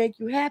somebody to make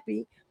you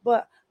happy.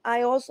 But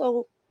I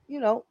also,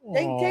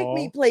 they take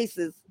me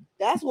places.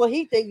 That's what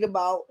he thinking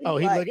about.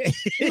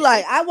 He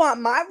like, I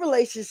want my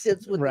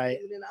relationships with the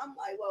dude. And I'm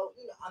like, well,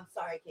 I'm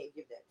sorry I can't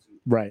give that to you.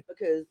 Right.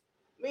 Because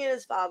me and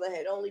his father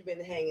had only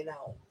been hanging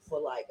out for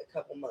like a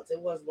couple months.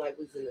 It wasn't like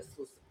we was in an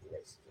exclusive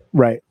relationship.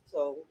 Right.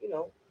 So, he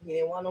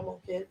didn't want no more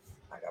kids.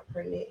 I got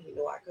pregnant. He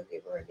knew I could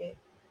get pregnant.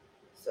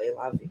 So he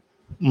loved me.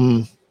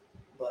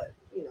 But,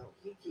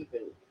 he keep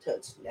in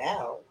touch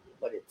now.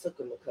 But it took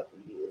him a couple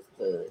of years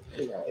to,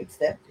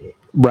 accept it.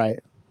 Right.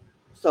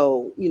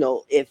 So,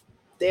 if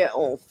their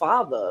own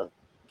father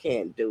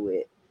can't do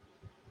it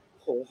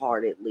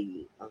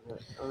wholeheartedly,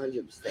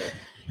 100%,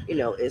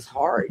 it's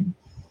hard.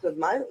 Because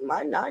my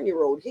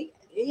 9-year-old,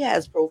 he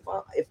has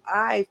profile. If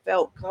I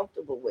felt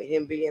comfortable with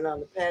him being on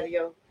the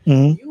patio,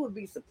 you would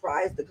be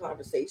surprised the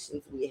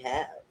conversations we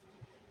have.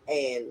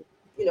 And,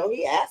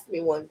 he asked me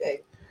one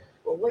day,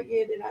 well, what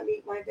year did I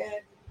meet my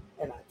dad?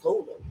 And I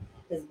told him.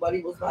 His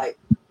buddy was like,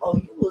 oh,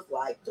 you was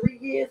like 3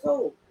 years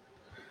old.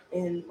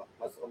 And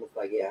my son was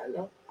like, yeah, I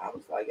know. I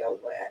was like, yo,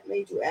 what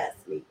made you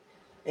ask me?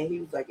 And he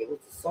was like, it was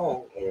a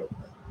song. And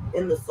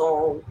in the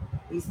song,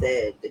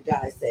 the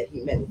guy said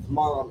he met his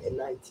mom in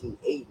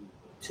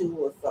 1982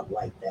 or something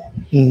like that.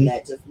 And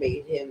that just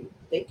made him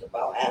think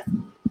about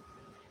asking.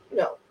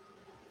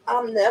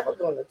 I'm never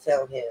going to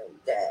tell him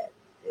that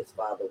his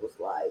father was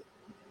like,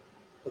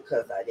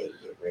 because I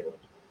didn't get rid of him.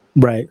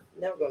 Right.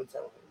 Never going to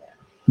tell him that.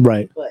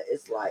 Right. But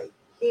it's like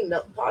he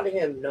know part of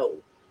him know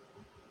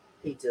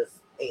he just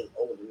ain't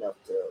old enough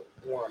to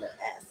want to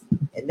ask,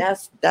 and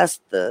that's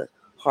the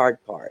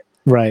hard part.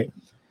 Right.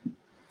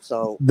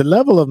 So The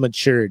level of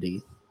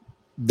maturity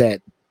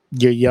that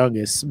your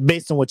youngest,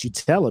 based on what you're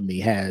telling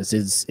me,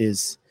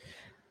 is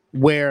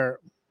where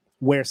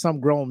some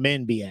grown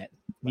men be at.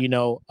 right, You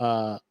know,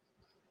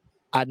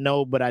 I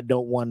know, but I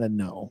don't want to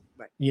know.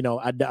 right. You know,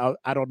 I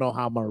don't know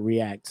how I'm gonna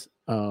react.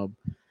 I've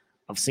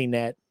seen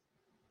that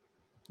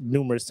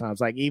numerous times.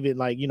 Like even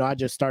like I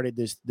just started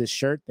this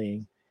shirt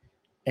thing,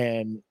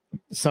 and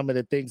some of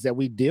the things that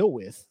we deal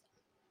with,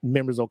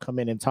 members will come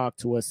in and talk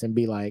to us and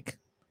be like,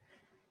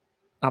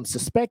 "I'm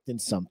suspecting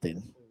something,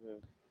 Mm-hmm.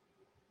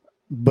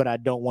 but I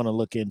don't want to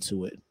look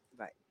into it."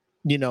 Right.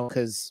 You know,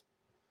 because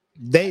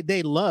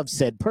they love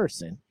said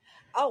person.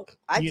 Oh,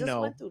 I You just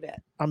know, went through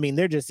that. I mean,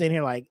 they're just in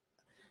here like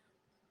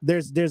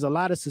there's a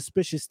lot of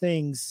suspicious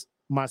things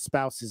my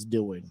spouse is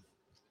doing.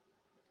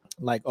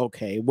 Like,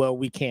 okay, well,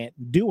 we can't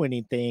do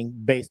anything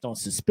based on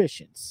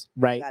suspicions,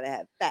 right? Gotta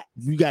have facts.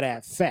 You got to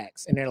have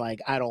facts. And they're like,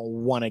 I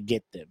don't want to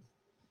get them.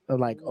 They're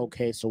like, Mm-hmm.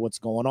 okay, so what's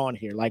going on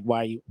here? Like,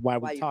 why are we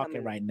Why you talking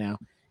coming? right now?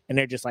 And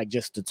they're just like,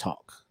 just to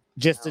talk. Oh,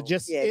 yeah, just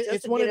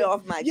It's to one get of it the,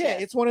 off my yeah,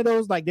 chest. it's one of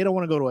those like they don't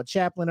want to go to a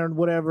chaplain or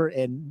whatever.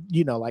 And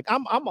like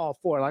I'm all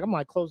for it. Like I'm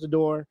like, close the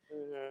door.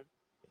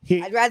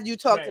 Mm-hmm. I'd rather you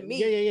talk right. to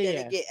me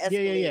than to get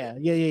escalated.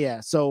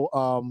 Yeah. So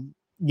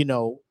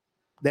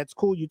that's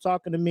cool. You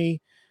talking to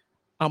me.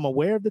 I'm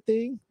aware of the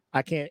thing.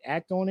 I can't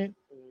act on it,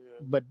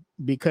 Mm-hmm. but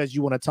because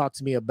you want to talk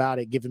to me about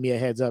it, giving me a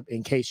heads up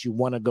in case you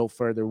want to go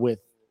further with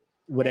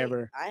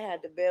whatever. Hey, I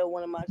had to bail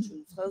one of my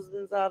true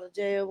husbands out of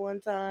jail one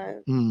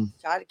time.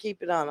 Try to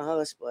keep it on a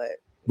hush, but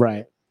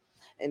right.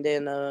 And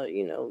then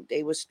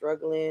they were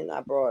struggling. I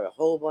brought a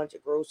whole bunch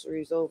of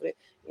groceries over there.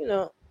 You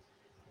know,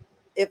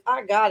 if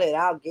I got it,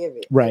 I'll give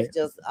it. Right. It's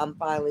just I'm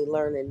finally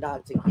learning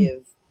not to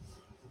give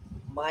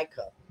my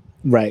cup.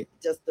 Right.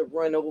 Just the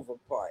run over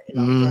part, and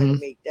I'm trying to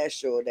make that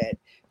sure that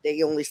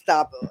they only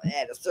stop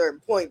at a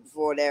certain point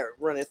before that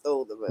runneth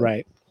over.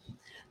 Right.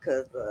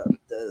 Because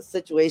the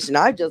situation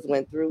I just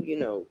went through,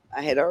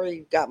 I had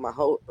already got my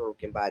heart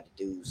broken by the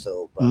dude,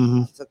 so but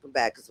I took him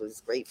back because we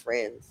was great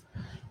friends.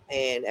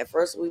 And at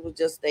first we were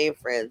just staying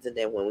friends, and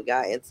then when we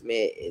got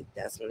intimate,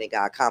 that's when it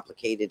got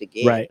complicated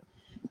again. Right.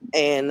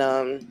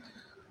 And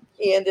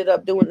he ended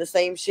up doing the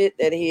same shit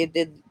that he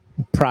did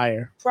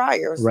prior.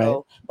 Right.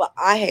 So, but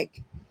I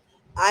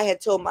I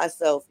had told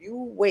myself, you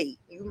wait,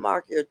 you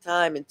mark your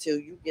time until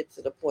you get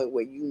to the point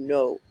where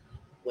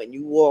when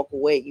you walk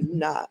away, you're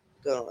not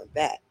going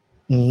back.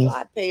 So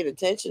I paid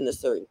attention to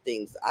certain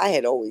things. I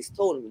had always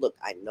told him, look,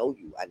 I know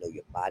you. I know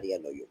your body. I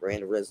know your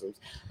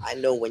mannerisms. I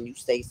know when you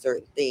say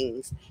certain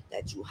things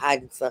that you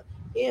hiding something.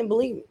 He didn't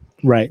believe me.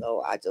 Right.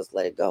 So I just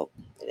let it go.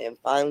 And then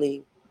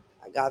finally,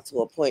 I got to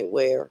a point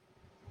where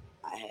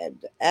I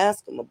had to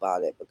ask him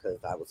about it because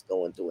I was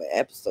going through an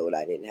episode.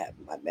 I didn't have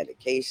my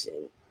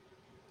medication.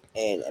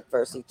 And at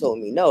first he told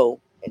me no.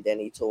 And then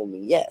he told me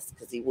yes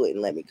because he wouldn't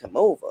let me come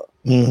over.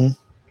 And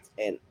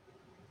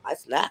I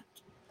snapped.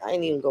 I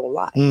ain't even gonna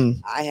lie.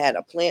 I had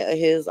a plant of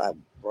his. I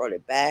brought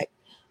it back,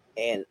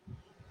 and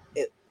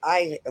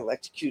I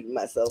electrocuted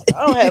myself.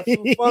 I don't have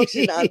full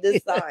function on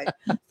this side,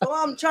 so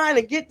I'm trying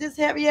to get this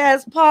heavy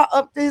ass pot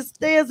up the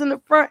stairs in the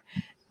front.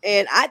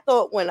 And I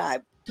thought when I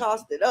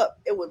tossed it up,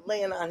 it would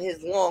land on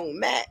his long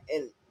mat,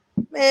 and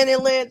man,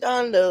 it landed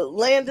on the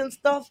landing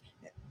stuff.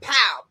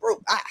 Pow!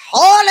 Broke. I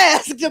hard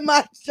ass to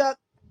my chuck.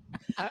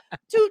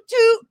 Toot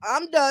toot,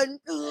 I'm done.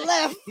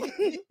 Left.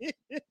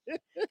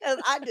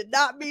 Because I did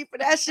not mean for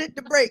that shit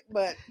to break,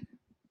 but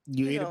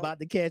you ain't about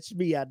to catch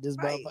me out this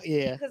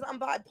yeah. Because I'm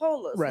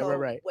bipolar.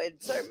 Right. When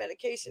certain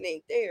medication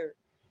ain't there,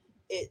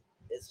 it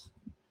is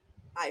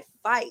I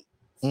fight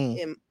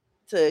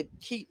to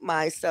keep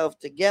myself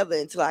together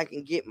until I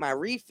can get my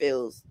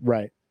refills.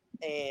 Right.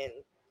 And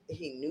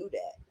he knew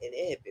that. And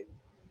it had been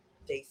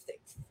day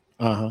 6.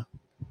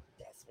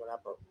 That's when I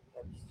broke.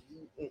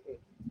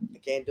 I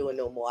can't do it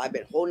no more. I've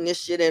been holding this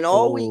shit in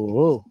all week.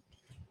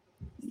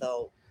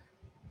 So,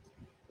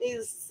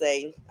 needless to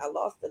say, I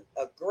lost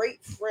a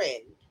great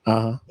friend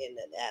in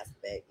an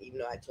aspect. Even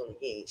though I told him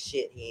he ain't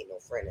shit, he ain't no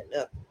friend or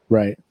nothing.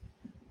 Right.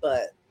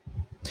 But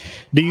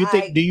do you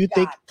think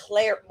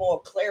more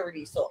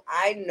clarity, so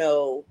I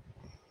know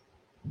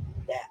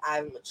that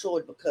I've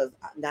matured because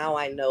now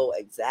I know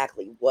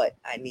exactly what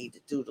I need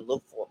to do to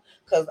look for.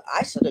 Because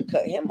I should have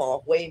cut him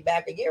off way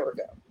back a year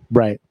ago.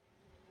 Right.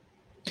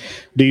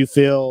 Do you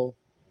feel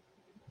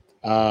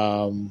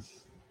that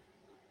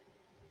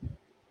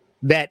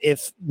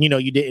if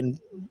you didn't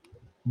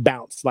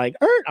bounce like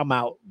I'm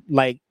out,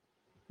 like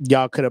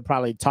y'all could have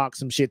probably talked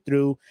some shit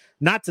through,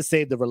 not to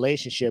save the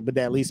relationship, but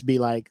to at least be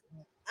like,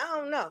 I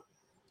don't know.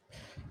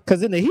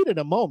 Because in the heat of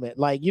the moment,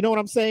 like, you know what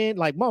I'm saying?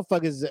 Like,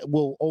 motherfuckers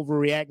will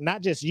overreact,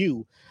 not just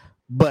you,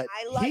 but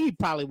he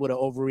probably would have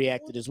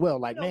overreacted as well.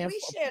 Like, man,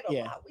 we shared a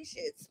lot. We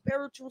shared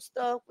spiritual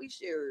stuff. We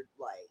shared,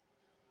 like,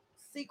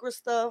 secret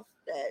stuff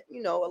that,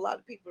 a lot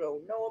of people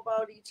don't know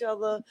about each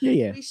other.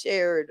 Yeah. We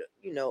shared,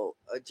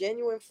 a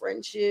genuine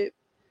friendship.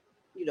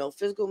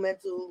 physical,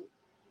 mental,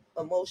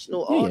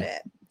 emotional, all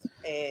that,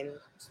 and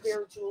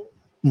spiritual.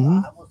 So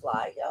I was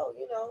like, yo,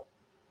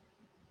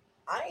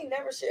 I ain't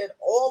never shared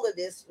all of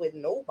this with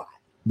nobody.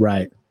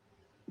 Right.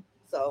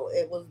 So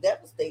it was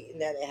devastating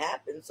that it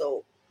happened.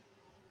 So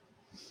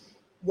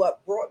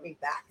what brought me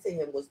back to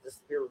him was the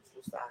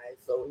spiritual side.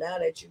 So now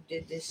that you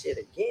did this shit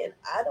again,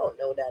 I don't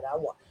know that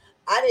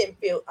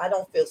I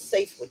don't feel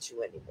safe with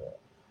you anymore.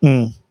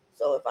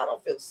 So if I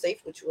don't feel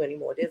safe with you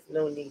anymore, there's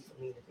no need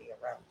for me to be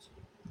around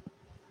you.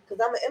 Because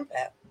I'm an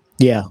empath.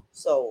 Yeah.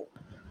 So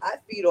I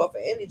feed off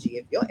of energy.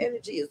 If your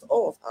energy is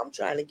off, I'm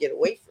trying to get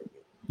away from you.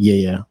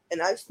 Yeah.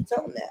 And I used to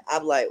tell him that.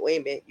 I'm like,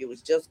 wait a minute, you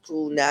was just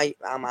cool. Now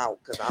I'm out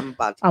because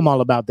I'm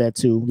all about that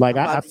too. Like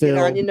I feel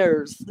get on your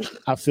nerves.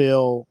 I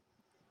feel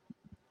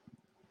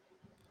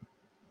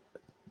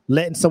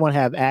letting someone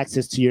have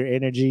access to your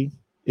energy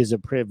is a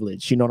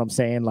privilege. You know what I'm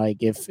saying? Like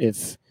if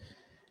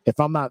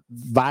I'm not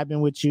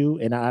vibing with you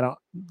and I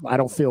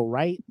don't feel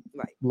right.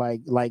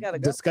 Like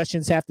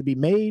discussions have to be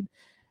made,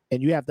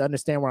 and you have to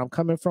understand where I'm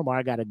coming from, or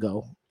I gotta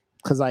go.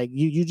 Cause like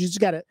you just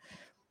gotta.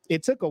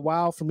 It took a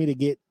while for me to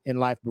get in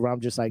life where I'm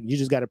just like, you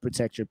just gotta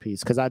protect your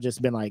peace. Cause I've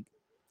just been like,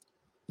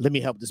 let me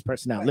help this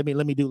person out. Let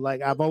me do,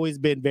 like, I've always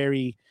been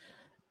very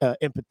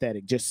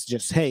empathetic.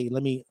 Just hey,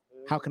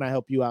 how can I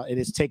help you out? And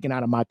it's taken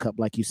out of my cup,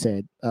 like you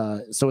said.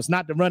 So it's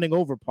not the running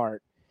over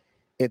part,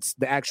 it's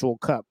the actual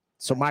cup.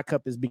 So my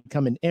cup is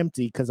becoming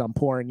empty because I'm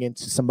pouring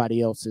into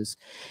somebody else's.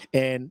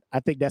 And I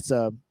think that's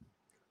how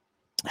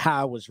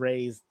I was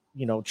raised,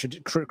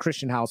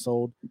 Christian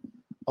household.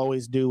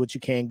 Always do what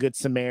you can, good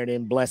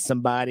Samaritan, bless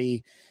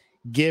somebody,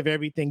 give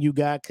everything you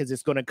got because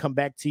it's going to come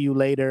back to you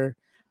later.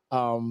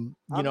 I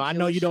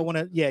know you don't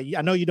want to.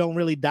 I know you don't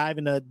really dive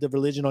into the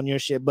religion on your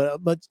shit, but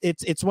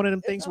it's one of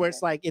them things where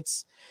it's like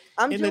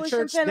I'm in Jewish the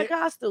church, and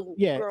Pentecostal.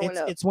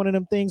 It's one of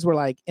them things where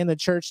like in the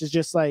church it's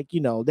just like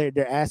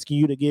they're asking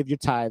you to give your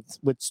tithes,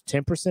 which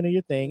 10% of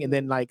your thing, and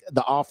then like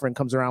the offering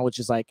comes around, which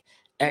is like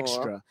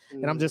extra,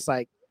 and I'm just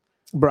like,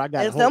 bro, I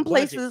got. And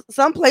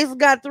some places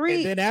got 3.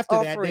 And then after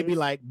offerings. That, they be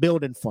like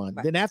building fund.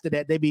 Right. Then after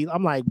that,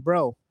 I'm like,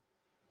 bro.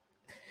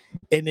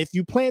 And if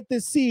you plant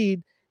this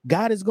seed,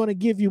 God is going to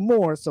give you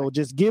more. So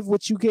just give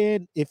what you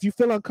can. If you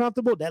feel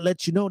uncomfortable, that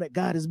lets you know that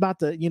God is about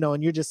to,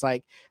 and you're just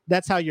like,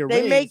 that's how you're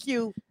raised. They make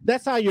you.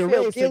 That's how you're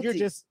raised. Guilty. So you're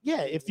just,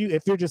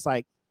 if you're just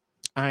like,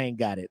 I ain't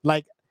got it.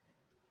 Like,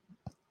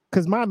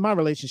 because my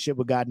relationship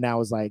with God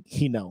now is like,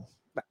 he know.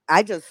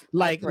 I just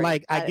I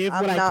give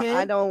what I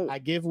can. I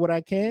give what I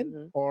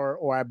can,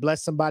 or I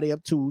bless somebody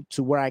up to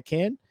where I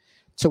can,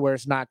 to where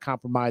it's not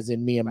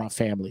compromising me and my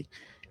family.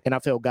 And I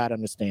feel God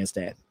understands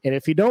that. And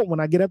if he don't, when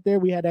I get up there,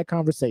 we had that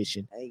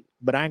conversation.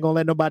 But I ain't gonna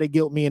let nobody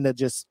guilt me into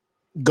just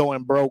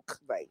going broke.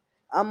 Right.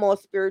 I'm more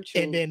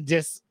spiritual. And then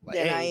just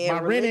than I am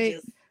my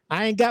religious. rent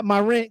I ain't got my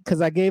rent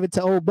because I gave it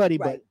to old buddy,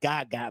 but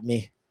God got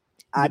me.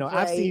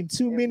 I've seen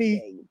too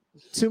many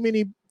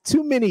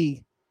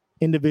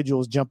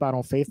individuals jump out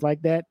on faith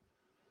like that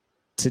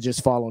to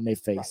just fall on their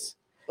face.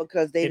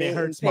 Because they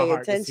didn't pay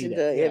attention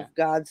to if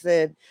God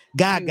said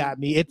God got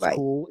me, it's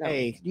cool. No,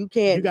 hey, you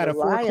can't. You got a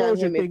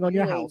foreclosure thing on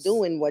your house. Ain't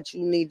doing what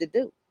you need to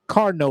do.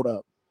 Car note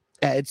up.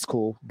 It's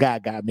cool.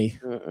 God got me.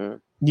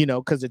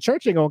 Because the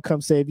church ain't gonna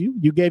come save you.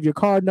 You gave your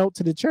car note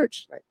to the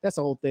church. Right. That's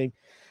the whole thing.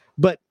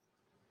 But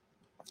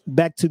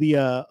back to the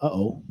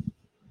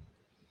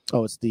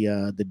it's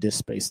the disk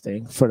space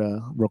thing for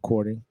the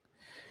recording.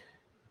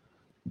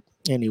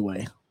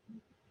 Anyway,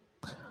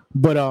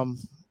 but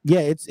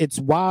it's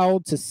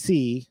wild to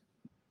see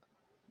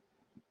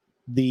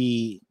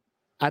I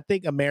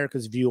think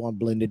America's view on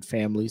blended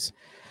families.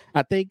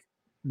 I think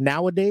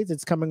nowadays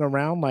it's coming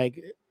around, like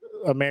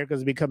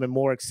America's becoming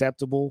more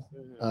acceptable.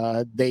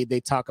 They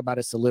talk about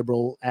it's a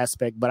liberal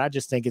aspect, but I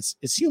just think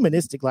it's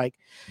humanistic. Like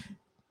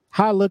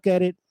how I look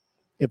at it,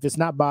 if it's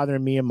not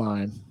bothering me and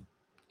mine,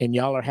 and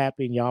y'all are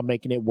happy and y'all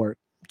making it work,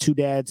 2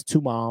 dads,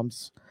 2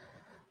 moms,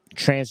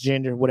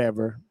 transgender,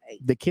 whatever,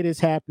 the kid is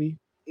happy.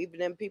 Even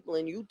them people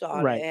in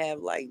Utah that have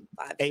like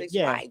 5, 6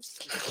 wives.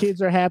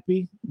 Kids are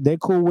happy. They're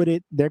cool with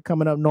it. They're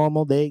coming up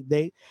normal.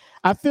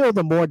 I feel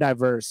the more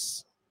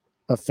diverse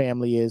a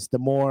family is, the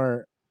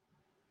more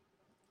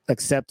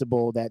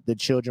acceptable that the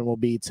children will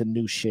be to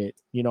new shit.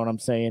 You know what I'm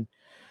saying?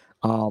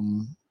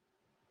 And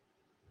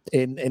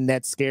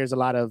that scares a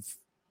lot of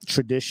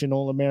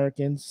traditional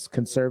Americans,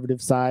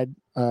 conservative side,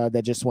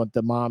 that just want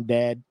the mom,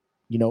 dad,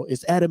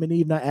 it's Adam and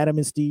Eve, not Adam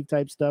and Steve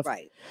type stuff.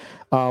 Right.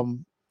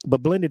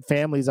 But blended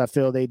families, I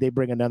feel they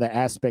bring another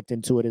aspect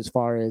into it as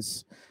far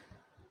as,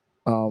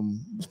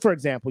 for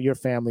example, your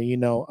family,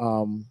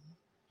 the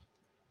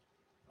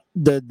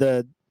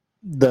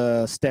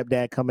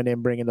stepdad coming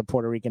in, bringing the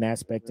Puerto Rican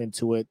aspect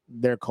into it,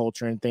 their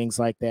culture and things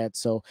like that.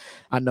 So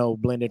I know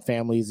blended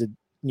families,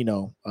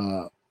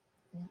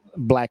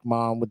 Black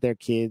mom with their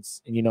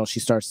kids, and she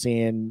starts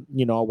seeing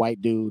a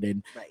white dude,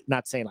 and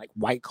not saying like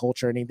white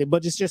culture or anything,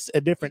 but it's just a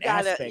different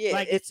aspect.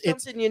 Like it's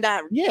something you're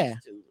not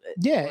used to.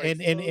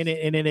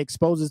 And it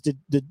exposes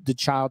the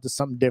child to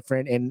something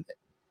different and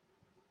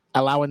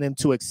allowing them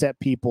to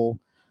accept people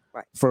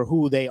for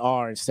who they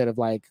are, instead of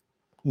like,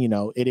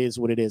 it is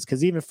what it is.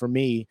 Because even for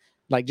me,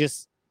 like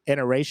just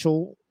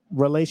interracial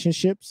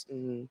relationships,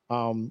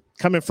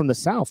 coming from the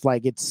South,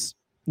 like it's,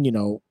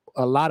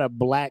 a lot of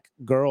Black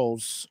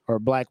girls or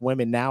Black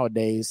women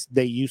nowadays,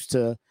 they used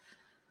to,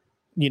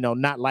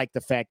 not like the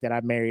fact that I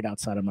married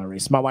outside of my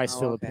race. My wife's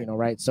Filipino,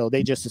 right? So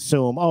they just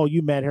assume, oh,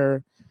 you met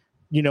her,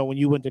 when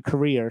you went to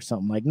Korea or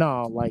something. Like,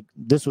 no, like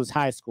this was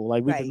high school.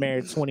 Like we've been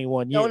married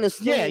 21 years. Don't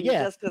assume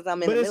just because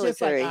I'm in the military. But it's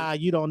just like,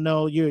 you don't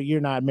know,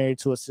 you're not married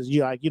to us.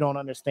 You like, you don't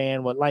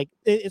understand what, like,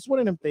 it's one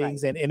of them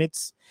things, and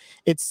it's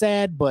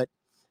sad, but.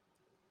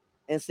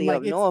 And see, like,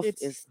 up north,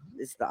 it's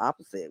the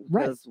opposite,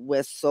 because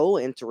we're so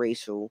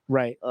interracial,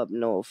 up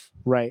north,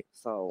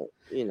 So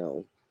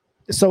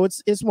so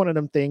it's one of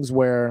them things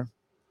where,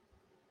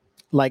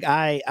 like,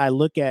 I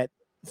look at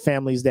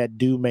families that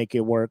do make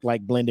it work,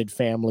 like blended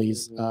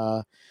families,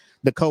 the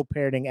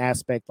co-parenting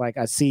aspect. Like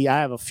I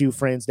have a few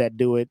friends that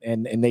do it,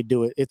 and they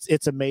do it.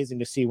 It's amazing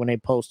to see when they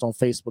post on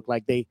Facebook,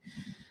 like they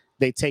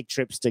take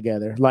trips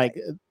together, like.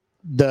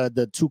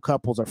 The two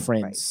couples are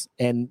friends,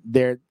 and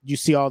you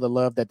see all the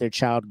love that their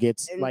child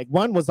gets. And like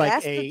one was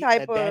like a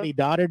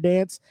daddy-daughter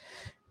dance,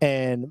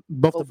 and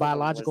both the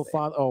biological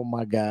father. Oh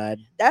my God,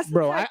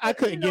 I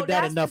couldn't give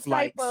that enough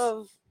likes.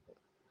 Of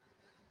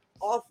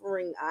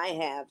offering I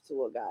have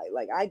to a guy.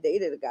 Like I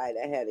dated a guy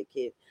that had a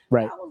kid.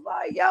 Right. I was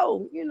like,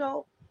 yo,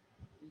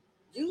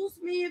 use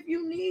me if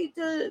you need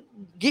to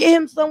get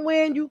him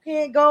somewhere and you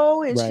can't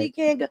go and she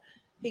can't go.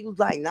 He was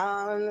like,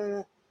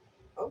 nah.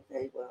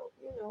 Okay,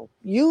 well,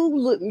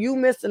 you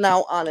missing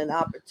out on an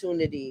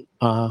opportunity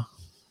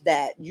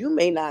that you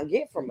may not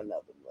get from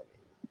another woman.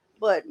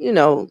 But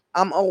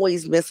I'm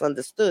always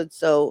misunderstood,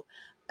 so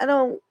I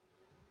don't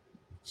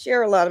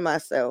share a lot of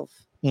myself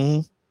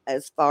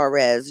as far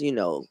as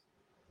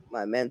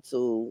my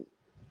mental,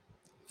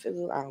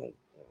 physical. I don't.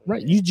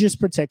 Right, you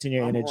just protecting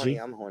your energy.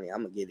 I'm horny.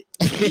 I'm gonna get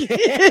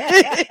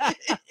it.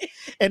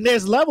 And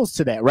there's levels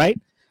to that, right?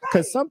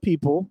 Because some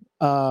people,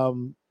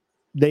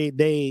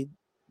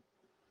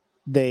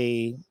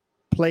 they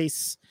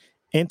place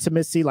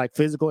intimacy, like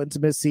physical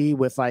intimacy,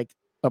 with like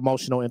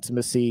emotional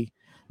intimacy,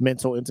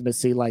 mental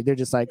intimacy. Like they're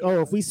just like,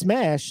 oh, if we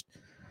smashed,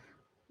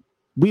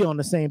 we on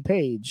the same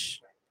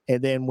page.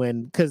 And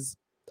then because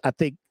I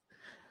think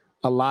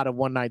a lot of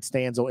one night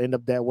stands will end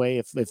up that way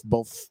if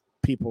both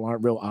people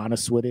aren't real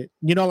honest with it.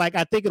 Like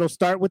I think it'll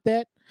start with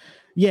that.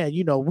 Yeah,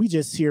 we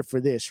just here for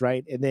this,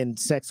 right? And then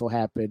sex will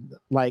happen.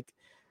 Like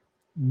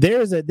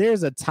there's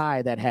a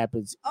tie that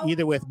happens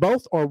either with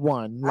both or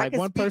one. Like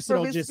one person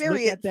will just look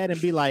at that and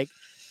be like,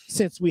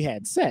 since we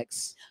had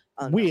sex,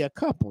 we a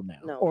couple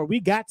now, or we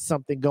got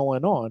something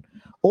going on,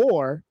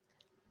 or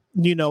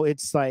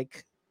it's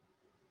like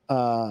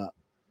the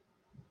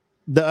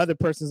other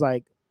person's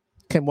like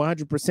can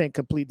 100%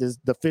 complete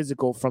the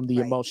physical from the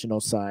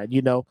emotional side.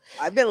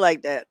 I've been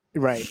like that,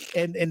 right?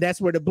 And that's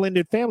where the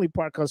blended family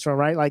part comes from,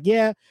 right? Like,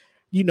 yeah,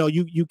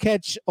 you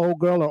catch old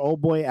girl or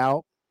old boy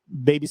out.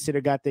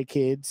 Babysitter got their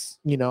kids,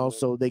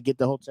 so they get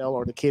the hotel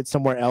or the kids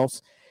somewhere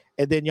else,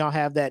 and then y'all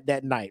have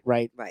that night,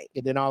 right?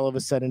 And then all of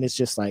a sudden it's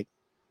just like,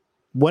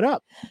 what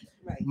up?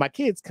 My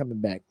kid's coming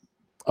back.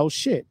 Oh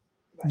shit.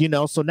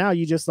 So now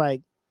you just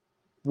like,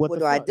 what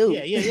do I do?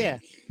 Yeah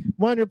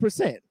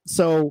 100%.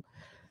 So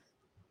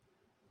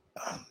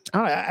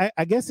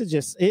I guess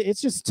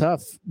it's just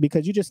tough,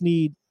 because you just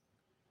need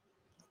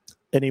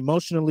an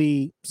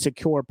emotionally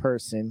secure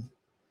person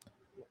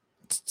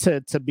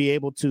to be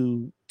able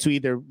to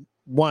either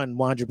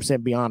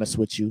 100% be honest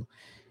with you.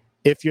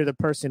 If you're the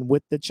person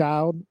with the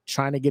child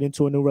trying to get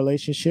into a new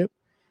relationship,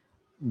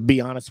 be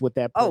honest with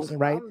that person,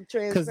 right? I'm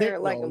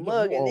transparent like a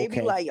mug, and they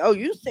be like, "Oh,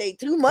 you say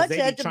too much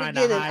at the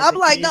beginning." I'm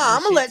like, "No,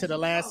 I'm gonna let to the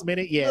last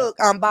minute." Yeah, look,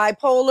 I'm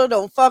bipolar.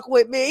 Don't fuck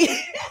with me.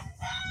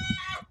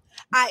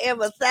 I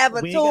am a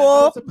saboteur. We ain't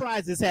got no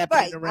surprises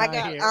happening around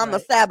here. I'm a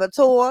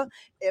saboteur.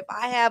 If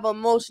I have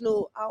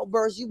emotional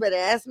outbursts, you better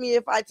ask me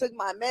if I took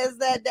my meds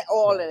that day.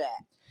 All of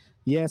that.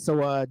 Yeah,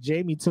 so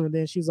Jamie tuned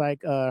in. She's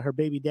like, her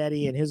baby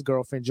daddy and his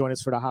girlfriend join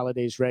us for the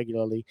holidays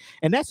regularly,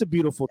 and that's a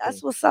beautiful thing.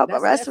 That's what's up.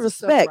 That's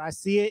respect. I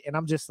see it, and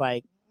I'm just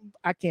like,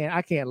 I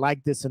can't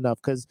like this enough,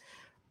 because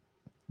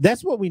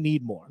that's what we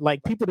need more.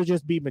 Like people to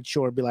just be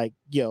mature, and be like,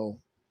 yo,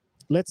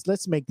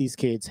 let's make these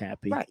kids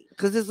happy, right?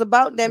 Because it's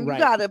about them. You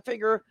gotta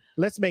figure.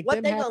 Let's make what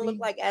them they're happy. Gonna look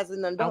like as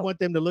an adult. I want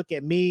them to look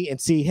at me and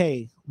see,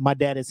 hey, my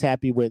dad is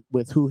happy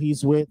with who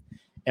he's with,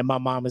 and my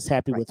mom is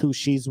happy with who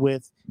she's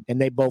with, and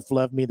they both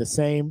love me the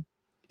same.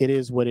 It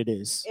is what it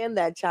is. And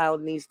that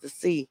child needs to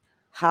see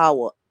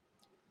how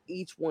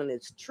each one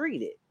is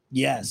treated.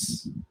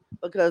 Yes.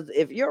 Because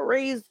if you're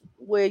raised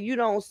where you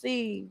don't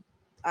see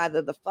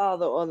either the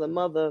father or the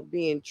mother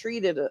being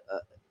treated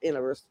in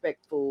a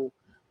respectful,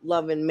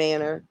 loving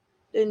manner,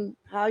 then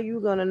how are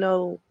you going to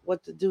know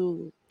what to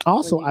do?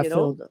 Also, I feel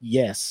older?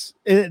 Yes,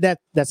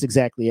 that's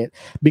exactly it.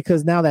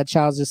 Because now that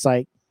child's just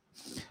like,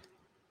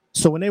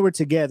 so when they were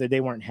together, they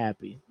weren't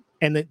happy.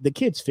 And the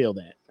kids feel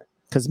that.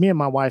 Because me and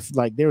my wife,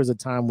 like, there was a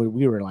time where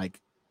we were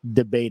like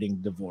debating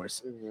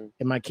divorce,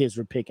 and my kids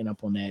were picking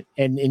up on that,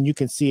 and you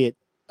can see it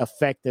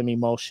affect them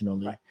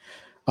emotionally.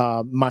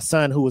 My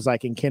son, who was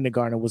like in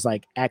kindergarten, was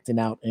like acting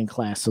out in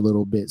class a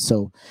little bit.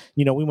 So,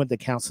 we went to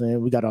counseling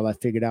and we got all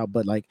that figured out.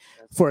 But like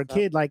for a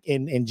kid like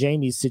in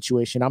Jamie's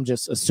situation, I'm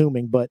just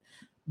assuming, but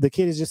the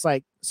kid is just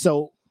like,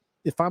 so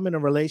if I'm in a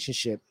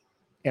relationship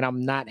and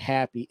I'm not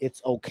happy,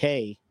 it's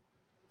okay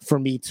for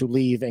me to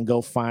leave and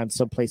go find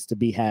some place to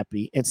be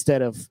happy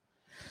instead of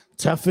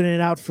toughing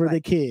it out for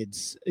the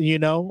kids,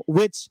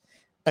 which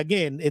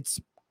again, it's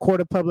court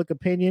of public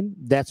opinion.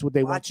 That's what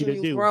they want you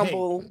to do.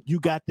 Grumble. Hey, you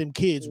got them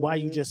kids. Why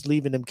you just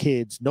leaving them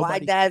kids? Why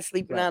dad's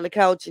sleeping on the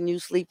couch and you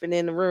sleeping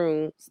in the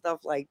room?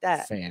 Stuff like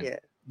that. Fam.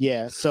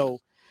 Yeah. So,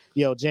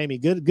 Jamie,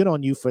 good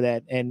on you for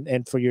that,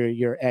 and for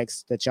your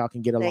ex that y'all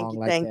can get along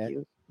like that. Thank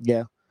you.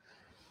 Yeah.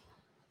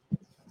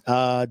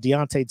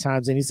 Deontay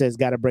times and he says,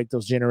 got to break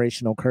those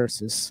generational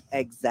curses.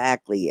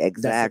 Exactly.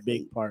 That's a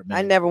big part, man.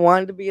 I never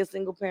wanted to be a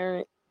single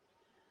parent,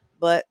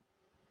 but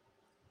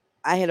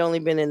I had only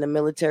been in the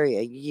military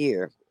a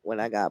year when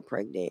I got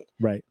pregnant.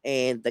 Right.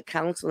 And the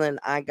counseling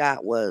I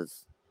got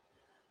was,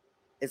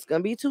 it's going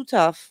to be too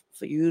tough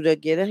for you to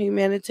get a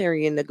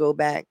humanitarian to go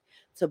back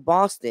to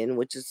Boston,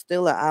 which is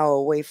still an hour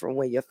away from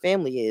where your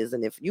family is.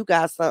 And if you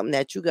got something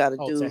that you got to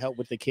do to help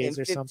with the kids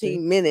in or 15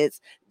 something, minutes,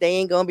 they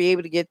ain't going to be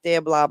able to get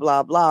there, blah,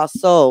 blah, blah.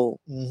 So,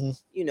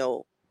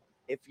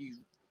 if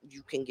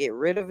you can get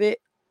rid of it,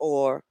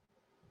 or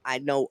I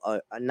know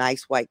a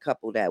nice white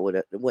couple that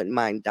wouldn't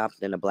mind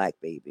adopting a black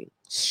baby.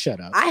 Shut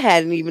up. I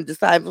hadn't even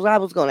decided I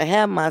was going to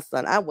have my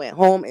son. I went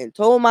home and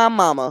told my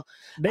mama.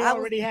 They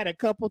already had a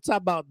couple talk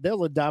about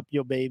they'll adopt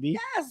your baby.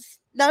 Yes.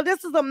 Now,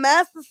 this is a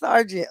master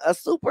sergeant, a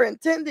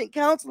superintendent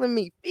counseling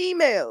me,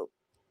 female.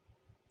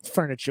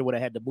 Furniture would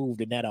have had to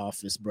move in that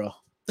office, bro.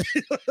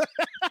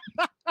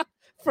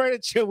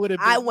 Furniture would have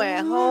been. I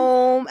went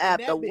home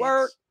after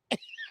work.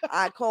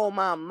 I called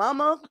my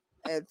mama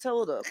and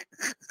told her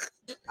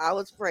I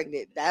was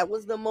pregnant. That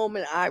was the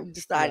moment I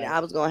decided I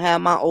was going to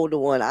have my older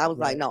one. I was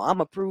like, no, I'm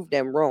going to prove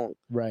them wrong.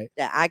 Right.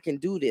 That I can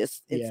do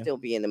this and still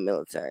be in the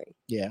military.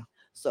 Yeah.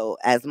 So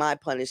as my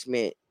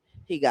punishment,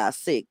 he got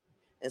sick.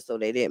 And so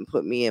they didn't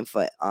put me in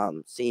for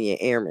senior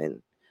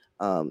airman.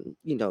 The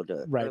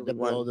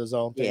below the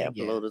zone thing. Yeah,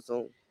 below the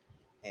zone.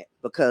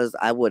 Because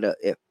I would have,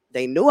 if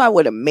they knew I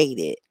would have made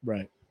it.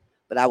 Right.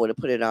 But I would have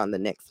put it on the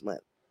next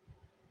month.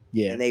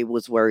 Yeah. And they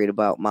was worried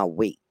about my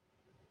weight.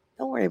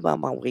 Don't worry about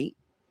my weight.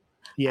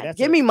 Yeah,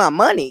 give me my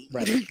money.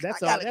 Right.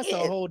 That's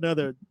a whole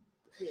nother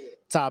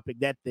topic,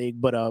 that thing.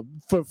 But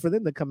for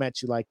them to come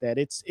at you like that,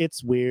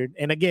 it's weird.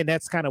 And again,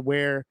 that's kind of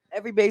where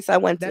every base I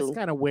went to. That's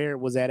kind of where it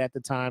was at the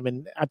time.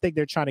 And I think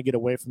they're trying to get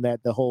away from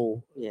that. The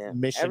whole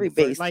mission, every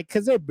base,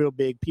 because they're real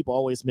big. People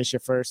always mission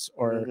first,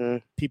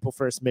 or people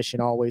first mission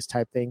always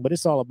type thing. But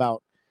it's all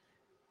about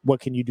what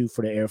can you do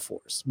for the Air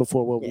Force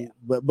before what we.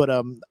 But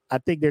I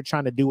think they're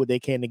trying to do what they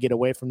can to get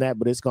away from that.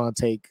 But it's going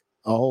to take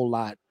a whole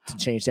lot to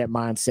change that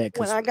mindset.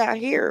 When I got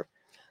here,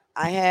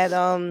 I had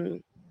a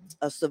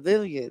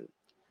civilian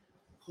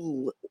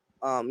who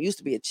used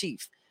to be a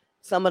chief.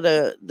 Some of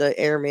the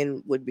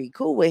airmen would be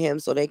cool with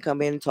him, so they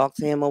come in and talk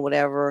to him or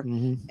whatever.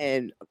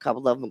 And a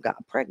couple of them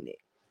got pregnant,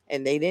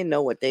 and they didn't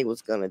know what they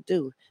was gonna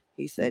do.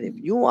 He said, "If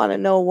you want to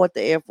know what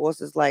the Air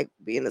Force is like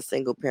being a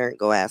single parent,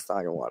 go ask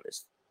Sergeant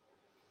Waters."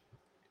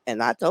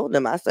 And I told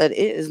him, I said,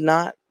 "It is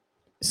not.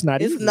 It's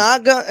not. It's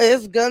not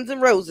it's Guns and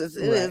Roses.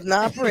 It is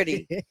not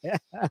pretty."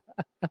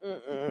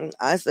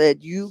 I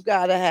said, "You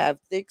gotta have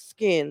thick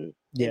skin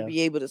and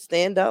be able to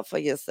stand up for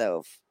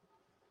yourself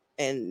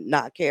and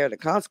not care the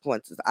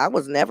consequences." I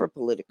was never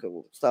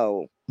political,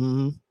 so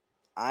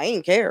I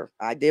ain't care.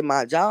 I did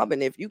my job,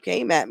 and if you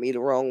came at me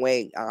the wrong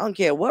way, I don't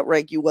care what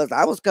rank you was.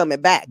 I was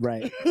coming back.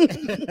 Right.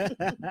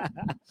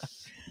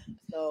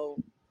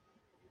 So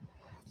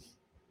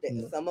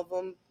some of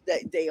them,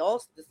 they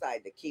all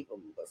decided to keep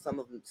them, but some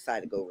of them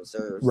decided to go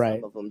reserve.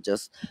 Right. Some of them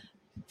just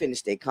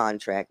finished their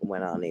contract and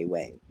went on their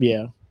way.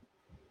 Yeah.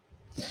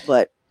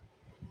 But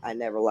I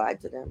never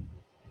lied to them.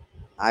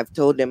 I've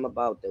told them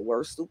about the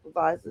worst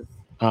supervisors.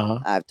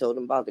 I've told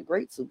them about the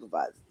great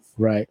supervisors.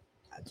 Right.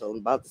 I told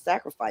them about the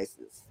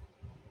sacrifices.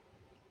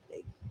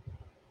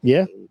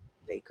 They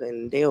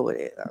couldn't deal with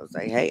it. I was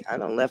like, hey, I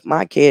done left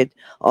my kid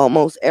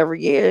almost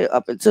every year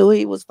up until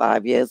he was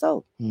 5 years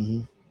old.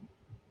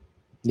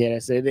 Yeah,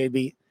 they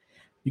say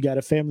you got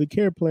a family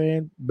care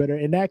plan, better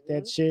enact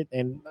that shit.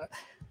 And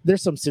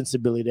there's some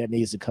sensibility that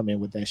needs to come in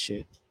with that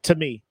shit. To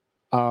me,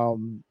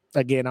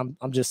 again,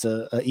 I'm just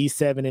a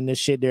E7 in this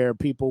shit. There are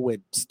people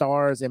with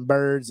stars and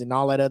birds and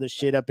all that other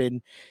shit up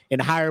in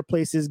higher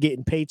places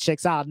getting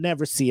paychecks I'll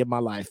never see in my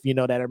life,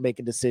 that are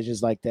making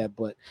decisions like that.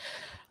 But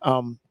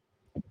I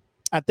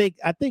think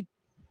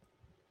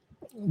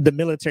the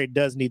military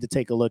does need to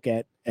take a look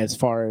at as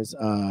far as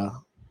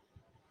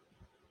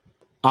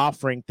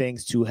offering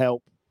things to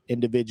help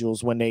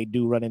individuals when they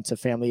do run into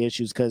family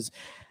issues, because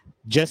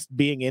just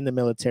being in the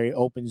military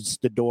opens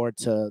the door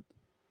to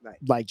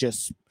like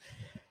just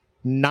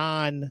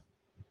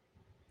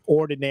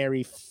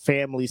non-ordinary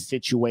family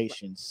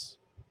situations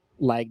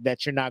like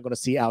that you're not going to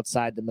see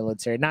outside the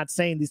military. Not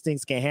saying these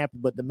things can't happen,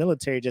 but the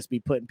military just be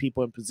putting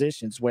people in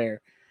positions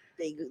where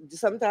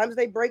sometimes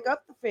they break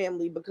up the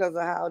family because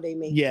of how they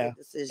make their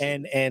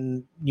decisions.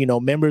 And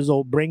members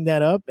will bring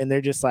that up, and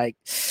they're just like,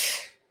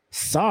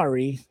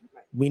 sorry,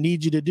 we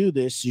need you to do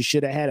this. You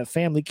should have had a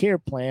family care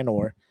plan,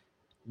 or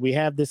we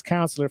have this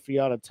counselor for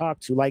y'all to talk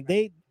to. Like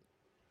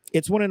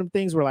it's one of them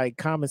things where like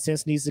common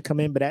sense needs to come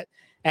in, but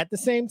at the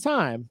same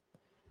time,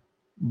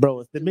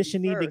 bro, if the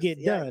mission need to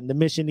get done, the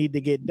mission need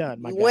to get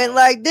done. You went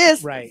like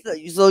this, right?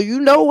 So you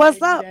know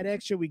what's up. That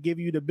extra, we give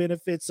you the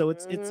benefits. So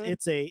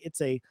it's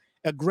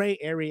a gray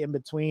area in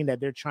between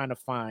that they're trying to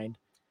find.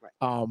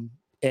 Right.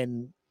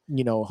 And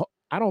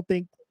I don't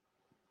think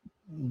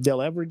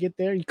they'll ever get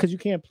there because you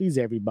can't please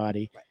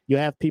everybody. Right. You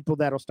have people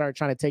that'll start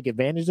trying to take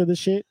advantage of the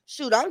shit.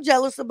 Shoot, I'm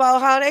jealous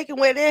about how they can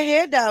wear their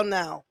hair down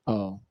now.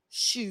 Oh.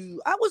 Shoot,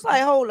 I was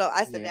like, hold up.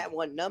 I said that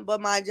one number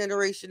of my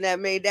generation that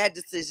made that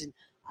decision.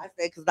 I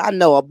said, because I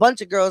know a bunch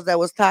of girls that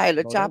was tired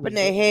of chopping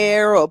their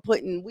hair or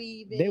putting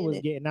weave in. They was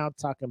getting out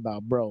talking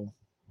about, bro,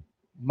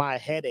 my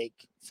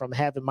headache from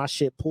having my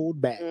shit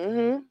pulled back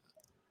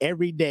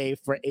every day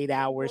for 8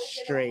 hours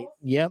straight.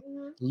 Yep.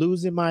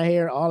 Losing my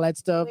hair, all that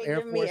stuff.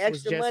 Air Force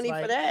was just money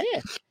like, for that.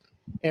 Yeah.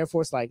 Air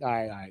Force like, all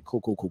right,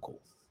 cool.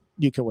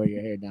 You can wear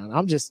your hair down.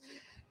 I'm just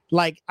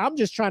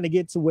trying to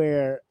get to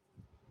where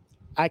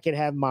I could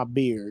have my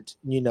beard,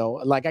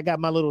 like I got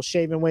my little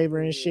shaving waiver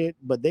and shit,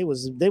 but they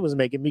was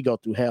making me go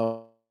through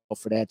hell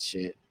for that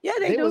shit. Yeah,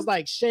 they was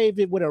like, shave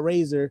it with a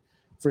razor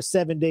for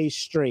 7 days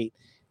straight,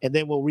 and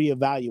then we'll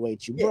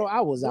reevaluate you, bro. I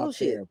was out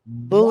there,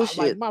 bullshit.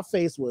 Like my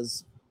face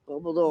was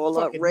bubbled all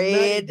up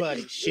red,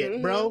 buddy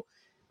shit, bro.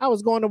 I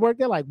was going to work.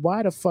 They're like,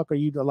 why the fuck are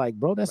you like,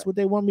 bro? That's what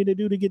they want me to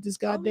do to get this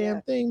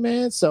goddamn thing,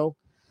 man. So,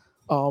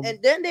 and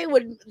then they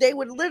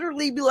would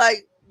literally be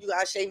like, you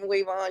got a shaving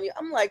waiver on you.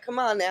 I'm like, come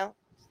on now.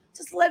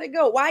 Just let it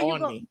go. Why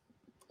you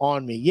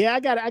on me? Yeah, I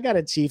got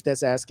a chief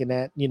that's asking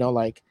that.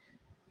 Like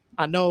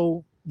I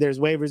know there's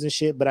waivers and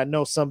shit, but I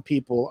know some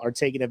people are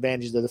taking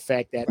advantage of the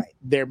fact that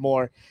they're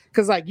more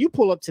because like you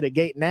pull up to the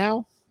gate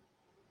now,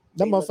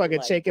 that motherfucker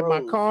like checking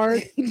my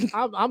card.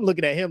 I'm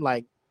looking at him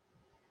like,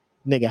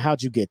 nigga,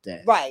 how'd you get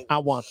that? Right. I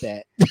want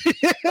that.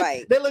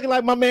 Right. They're looking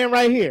like my man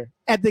right here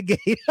at the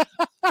gate.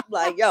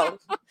 Like, yo,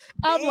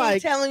 I'm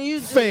like telling you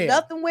to do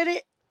nothing with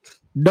it.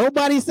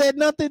 Nobody said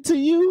nothing to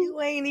you.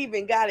 You ain't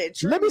even got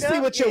it. Let me see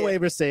what your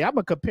waivers say. I'm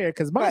gonna compare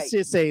because my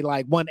shit say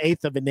like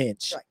 1/8 of an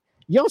inch. Right.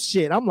 Your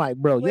shit, I'm like,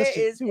 bro. Where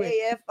your is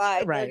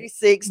AFI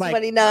 36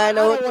 29? I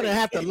don't want to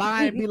have to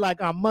lie and be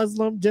like I'm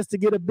Muslim just to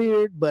get a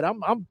beard, but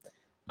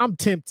I'm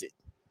tempted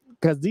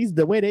because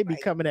the way they be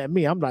coming at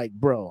me. I'm like,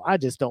 bro, I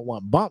just don't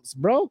want bumps,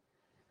 bro.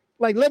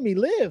 Like, let me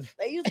live.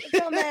 They used to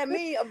come at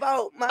me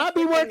about my. I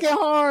be working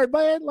hard,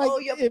 man.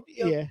 Like, your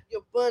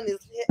bun is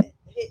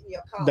hitting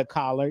your collar. The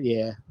collar,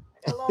 yeah.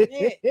 I got long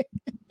hair.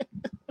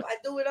 If I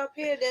do it up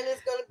here, then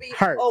it's gonna be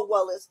hurt. Oh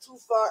well, it's too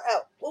far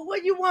out. Well,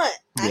 what do you want?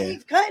 I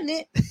ain't cutting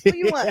it. What do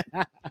you want?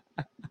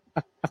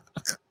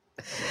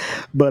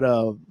 But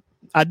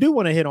I do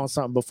want to hit on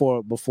something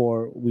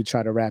before we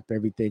try to wrap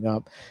everything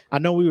up. I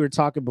know we were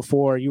talking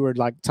before. You were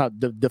like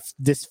the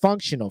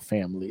dysfunctional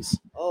families.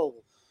 Oh,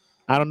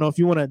 I don't know if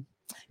you want to.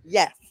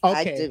 Yes,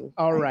 okay. I do.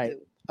 All right.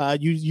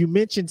 You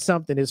mentioned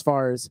something as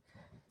far as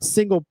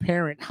single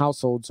parent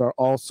households are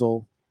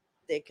also.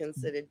 They're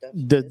considered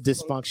the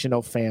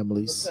dysfunctional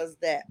families because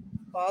that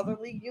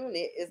fatherly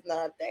unit is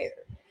not there.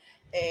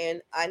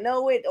 And I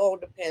know it all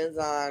depends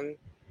on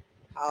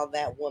how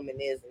that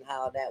woman is and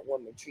how that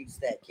woman treats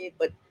that kid,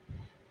 but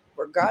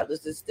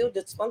regardless, it's still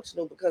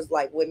dysfunctional because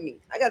like with me,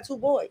 I got 2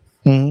 boys.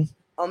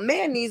 A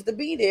man needs to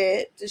be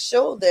there to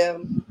show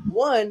them,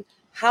 1,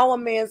 how a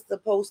man's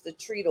supposed to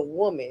treat a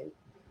woman,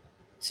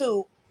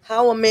 2,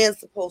 how a man's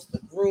supposed to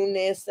groom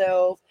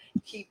themselves,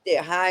 keep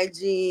their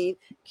hygiene,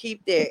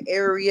 keep their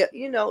area,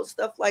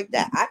 stuff like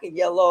that. I can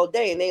yell all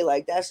day and they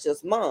like, that's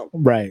just mom.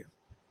 Right.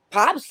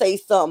 Pop say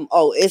something,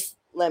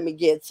 let me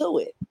get to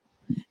it.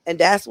 And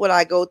that's what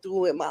I go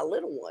through with my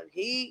little one.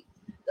 The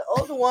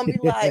older one be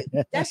like,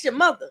 that's your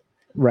mother.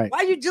 Right.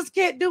 Why you just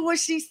can't do what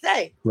she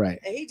say? Right.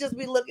 And he just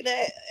be looking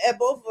at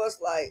both of us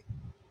like,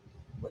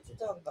 what you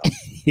talking about?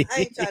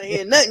 I ain't trying to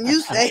hear nothing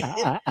you say.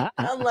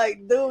 I'm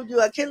like, dude, you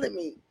are killing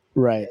me.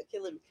 Right.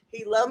 Killing me.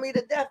 He loved me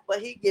to death,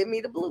 but he give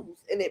me the blues.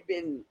 And it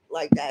been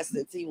like that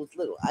since he was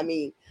little. I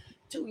mean,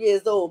 2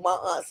 years old, my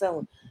aunt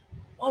saying,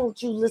 why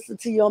don't you listen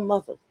to your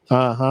mother?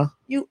 Uh-huh.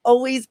 You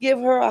always give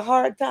her a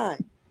hard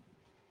time.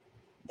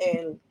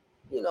 And,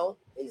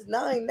 he's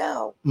 9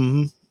 now.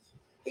 Mm-hmm.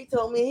 He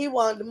told me he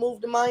wanted to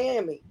move to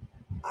Miami.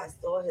 I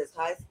saw his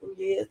high school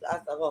years. I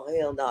thought, oh,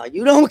 hell no,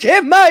 you don't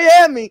get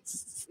Miami.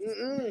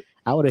 Mm-mm.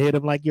 I would have hit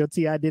him like your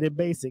T.I. did in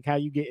Basic. How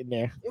you getting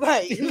there?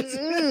 Right.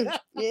 Mm-mm.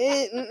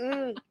 Yeah.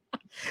 Mm-mm.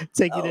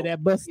 Take you to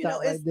that bus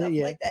stop right there.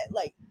 Yeah. Like that.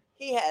 Like,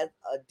 he has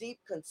a deep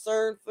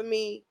concern for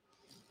me,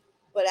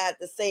 but at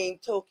the same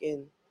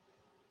token,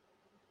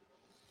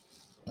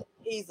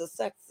 he's a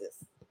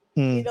sexist.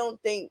 He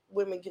don't think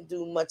women can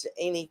do much of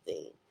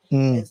anything.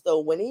 And so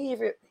when he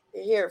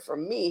hear it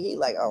from me, he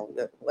like, oh,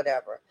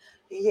 whatever.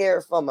 He hear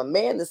it from a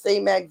man, the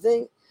same exact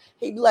thing.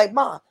 He'd be like,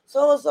 "Mom,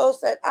 so and so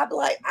said." I'd be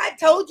like, "I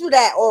told you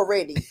that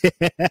already,"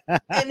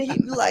 and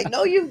he'd be like,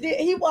 "No, you did."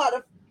 He wanted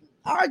to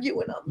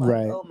argue, and I'm like,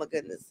 Right. "Oh my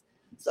goodness."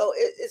 So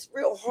it's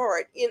real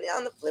hard. And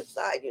on the flip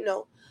side,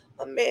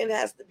 a man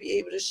has to be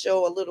able to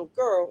show a little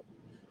girl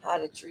how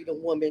to treat a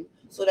woman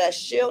so that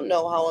she'll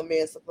know how a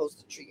man's supposed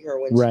to treat her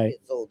when Right. she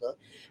gets older.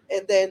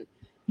 And then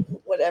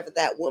whatever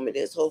that woman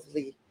is,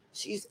 hopefully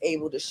she's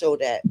able to show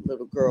that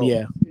little girl,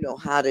 Yeah.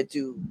 how to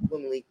do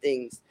womanly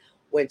things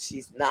when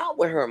she's not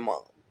with her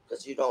mom.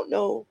 Because you don't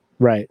know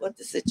Right. what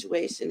the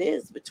situation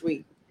is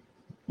between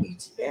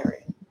each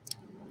parent.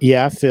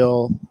 Yeah, I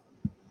feel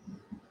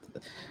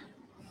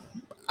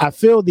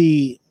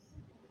the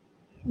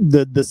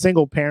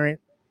single parent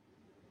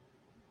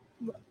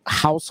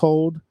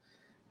household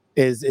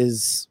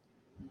is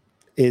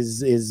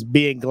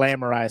being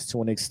glamorized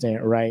to an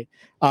extent, right?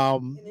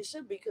 And it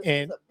should be because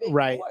it's a big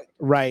Right, boy.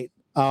 right.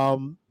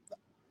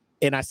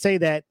 And I say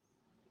that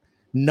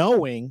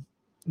knowing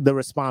the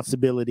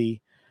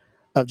responsibility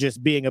of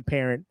just being a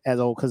parent as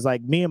old, because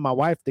like me and my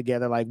wife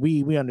together, like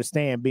we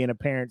understand being a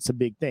parent's a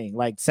big thing,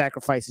 like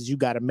sacrifices you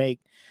got to make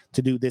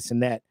to do this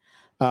and that.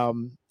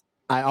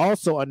 I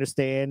also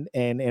understand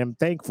and am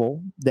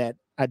thankful that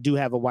I do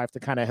have a wife to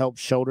kind of help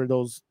shoulder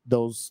those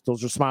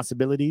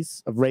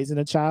responsibilities of raising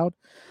a child.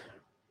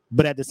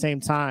 But at the same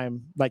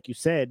time, like you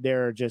said,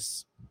 there are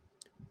just,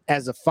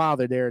 as a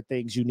father, there are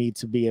things you need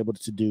to be able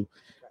to do.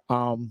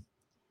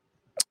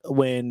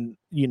 When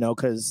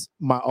because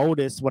my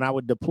oldest, when I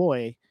would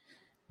deploy,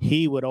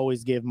 he would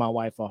always give my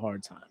wife a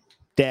hard time.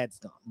 Dad's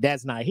gone.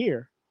 Dad's not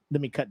here. Let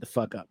me cut the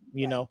fuck up.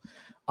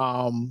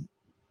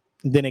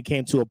 Then it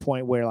came to a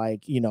point where,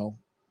 like,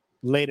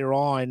 later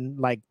on,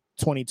 like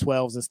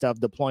 2012s and stuff,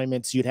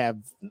 deployments, you'd have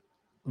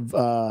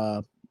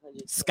Skype,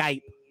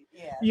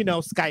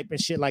 Skype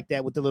and shit like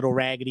that with the little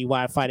raggedy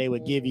Wi-Fi they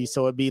would give you.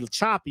 So it'd be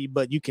choppy,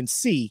 but you can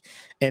see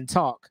and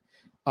talk.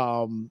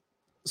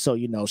 So,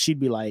 she'd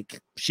be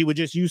like, she would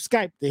just use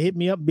Skype to hit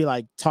me up and be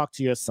like, talk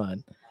to your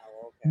son.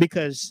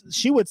 Because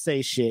she would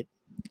say shit,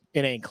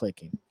 it ain't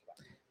clicking.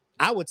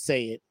 I would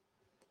say it.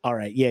 All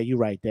right. Yeah, you're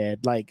right,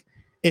 Dad. Like,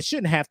 it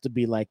shouldn't have to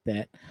be like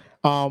that.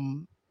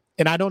 And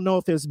I don't know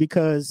if it's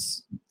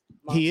because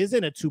he is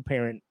in a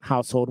 2-parent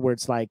household where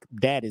it's like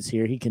dad is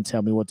here, he can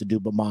tell me what to do,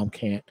 but mom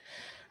can't.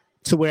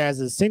 So whereas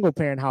a single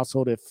parent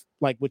household, if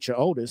like with your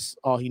oldest,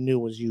 all he knew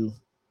was you.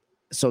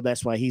 So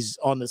that's why he's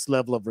on this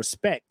level of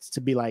respect to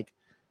be like,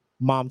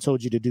 mom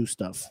told you to do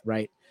stuff,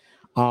 right?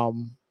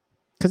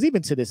 Because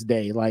even to this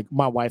day, like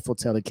my wife will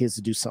tell the kids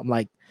to do something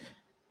like,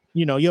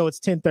 yo, it's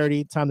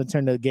 10:30, time to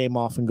turn the game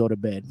off and go to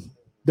bed.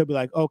 They'll be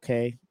like,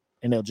 okay.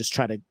 And they'll just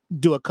try to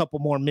do a couple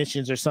more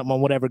missions or something on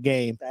whatever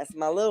game. That's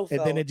my little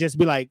fella. And then it just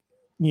be like,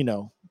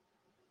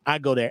 I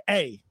go there,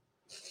 hey.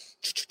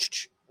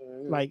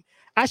 Like,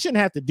 I shouldn't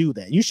have to do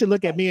that. You should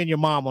look at me and your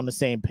mom on the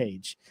same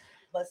page.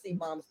 But see,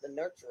 mom's the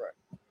nurturer.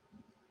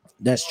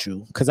 That's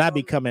true. Because I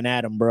be coming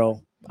at him,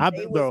 bro.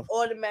 Bro,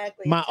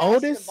 automatically my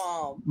oldest,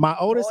 I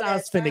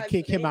was finna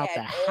kick him out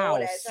the house.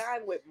 That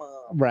time with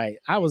mom. Right.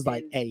 I was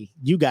like, hey,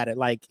 you got it.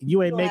 Like,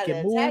 you ain't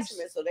making moves.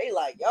 So they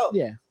like, yo.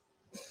 Yeah.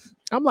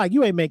 I'm like,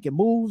 you ain't making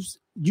moves.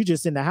 You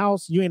just in the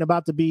house. You ain't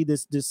about to be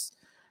this,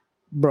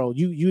 bro.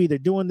 You either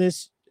doing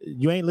this,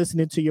 you ain't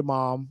listening to your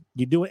mom.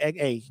 You do it.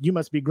 Hey, you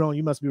must be grown.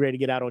 You must be ready to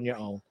get out on your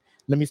own.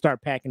 Let me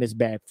start packing this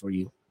bag for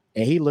you.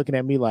 And he looking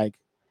at me like,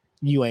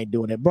 you ain't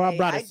doing it, bro.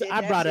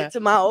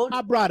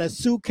 I brought a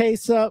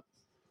suitcase up,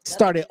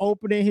 started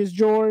opening his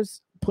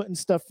drawers, putting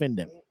stuff in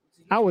them.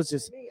 I was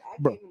just,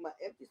 bro.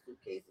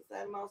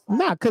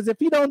 Nah, because if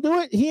he don't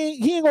do it,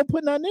 he ain't gonna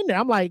put nothing in there.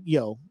 I'm like,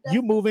 yo,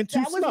 you moving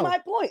too slow. That was my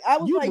point. I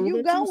was like,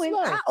 you going?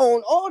 I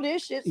own all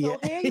this shit, so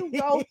here you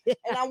go.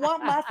 And I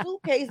want my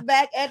suitcase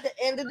back at the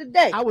end of the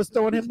day. I was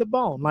throwing him the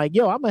bone, like,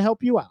 yo, I'm gonna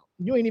help you out.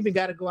 You ain't even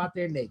got to go out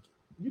there naked.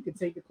 You can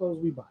take the clothes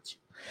we bought you.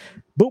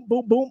 Boom,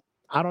 boom, boom.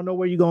 I don't know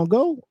where you're gonna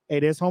go. Hey,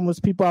 there's homeless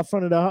people out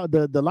front of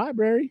the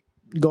library.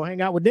 Go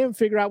hang out with them,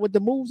 figure out what the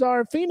moves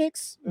are in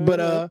Phoenix.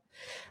 But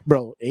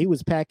bro, he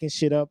was packing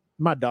shit up.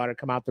 My daughter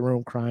come out the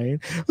room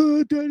crying.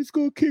 Oh, daddy's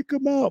gonna kick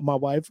him out. My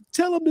wife,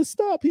 tell him to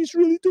stop. He's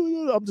really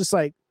doing it. I'm just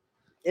like,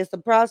 it's the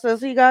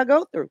process he gotta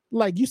go through.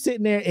 Like, you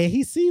sitting there and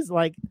he sees,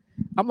 like,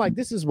 I'm like,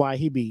 this is why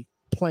he be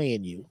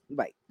playing you.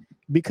 Right.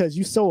 Because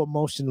you're so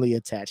emotionally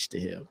attached to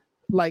him.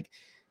 Like,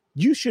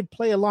 you should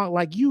play along.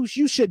 Like, you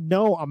should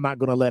know I'm not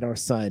gonna let our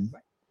son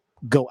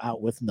go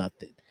out with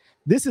nothing.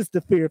 This is the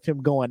fear of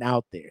him going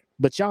out there.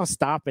 But y'all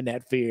stopping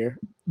that fear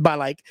by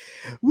like,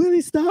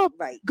 Willie, stop.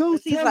 Right. Go.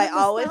 He's like,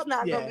 oh, it's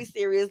not going to be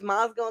serious.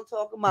 Mom's going to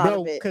talk him out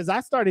of it. Because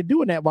I started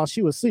doing that while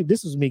she was asleep.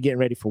 This was me getting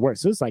ready for work.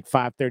 So it's like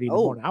 5:30 in the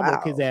morning. I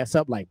woke his ass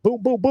up like,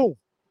 boom, boom, boom.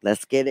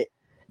 Let's get it.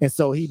 And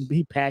so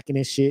he packing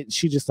his shit.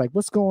 She just like,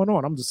 what's going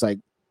on? I'm just like,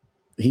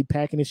 he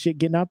packing his shit,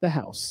 getting out the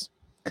house.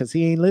 Because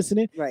he ain't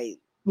listening. Right.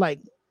 Like,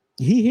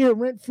 he here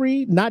rent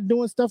free, not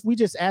doing stuff. We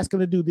just ask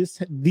him to do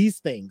these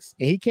things.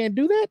 And he can't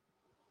do that?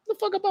 The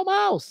fuck about my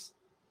house?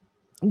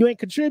 You ain't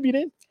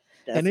contributing.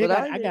 That's and then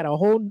I got a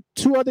whole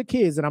 2 other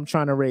kids that I'm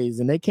trying to raise,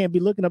 and they can't be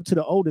looking up to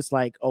the oldest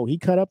like, oh, he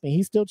cut up and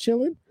he's still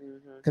chilling.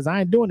 because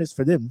I ain't doing this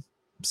for them.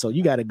 So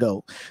you got to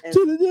go.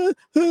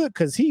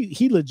 Because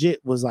he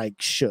legit was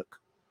like shook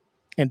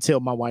until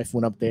my wife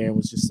went up there and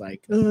was just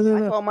like,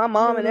 I called my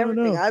mom and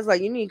everything. I was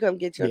like, you need to come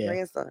get your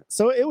grandson.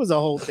 So it was a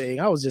whole thing.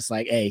 I was just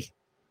like, hey,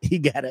 he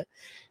gotta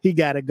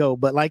go.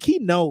 But like, he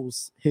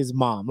knows his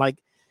mom. Like,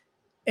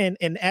 and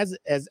as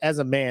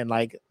a man,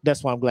 like,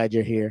 that's why I'm glad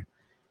you're here.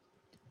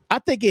 I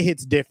think it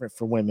hits different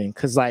for women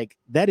because like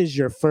that is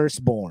your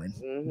firstborn,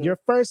 your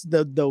first,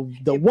 the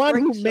one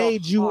who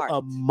made you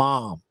a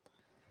mom.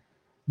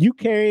 You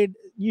carried,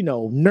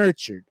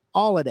 nurtured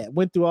all of that,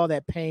 went through all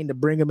that pain to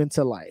bring him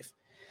into life.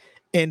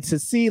 And to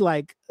see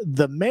like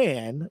the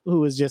man who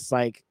was just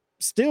like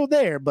still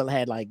there, but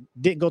had like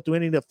didn't go through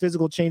any of the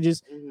physical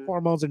changes,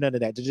 hormones or none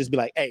of that, to just be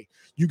like, hey,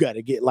 you got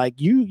to get like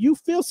you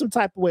feel some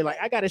type of way, like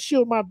I got to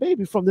shield my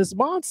baby from this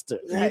monster,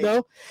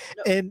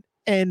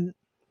 and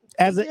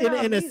as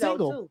in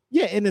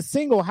a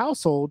single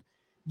household,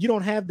 you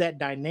don't have that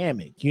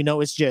dynamic.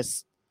 It's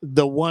just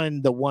the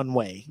one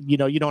way. You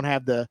don't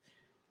have the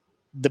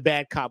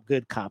bad cop,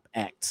 good cop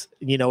act.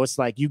 It's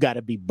like you got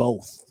to be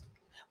both.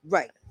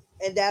 Right.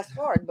 And that's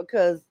hard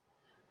because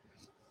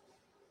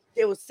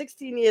there was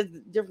 16 years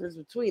difference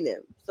between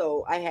them.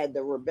 So I had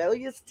the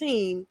rebellious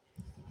teen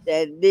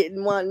that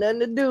didn't want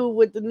nothing to do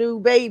with the new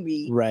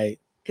baby. Right.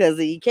 Because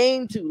he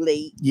came too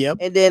late. Yep.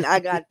 And then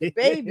I got the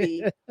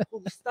baby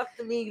who stuck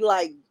to me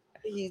like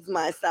he's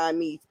my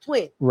Siamese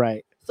twin.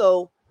 Right.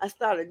 So I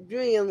started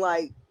doing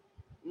like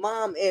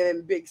mom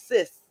and big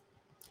sis.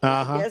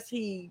 Uh-huh. I guess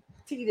he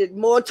teetered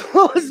more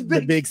towards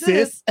big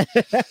sis.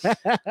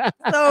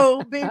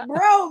 So big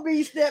bro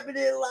be stepping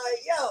in like,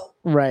 yo,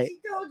 right. He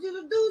told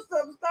you to do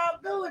something,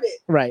 stop doing it.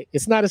 Right.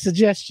 It's not a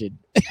suggestion.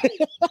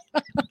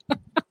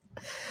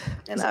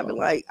 And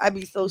I'd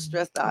be so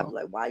stressed out. I'd be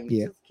like, why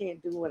you just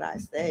can't do what I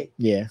say?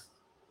 Yeah.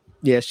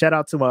 Yeah. Shout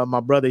out to my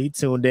brother. He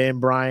tuned in,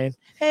 Brian.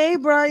 Hey,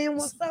 Brian,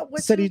 what's up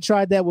with Said you? he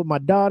tried that with my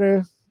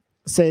daughter.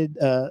 Said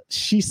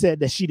she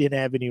said that she didn't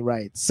have any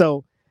rights.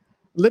 So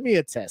let me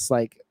attest,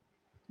 like,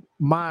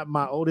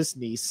 my oldest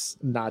niece,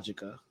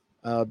 Najika,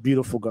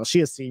 beautiful girl.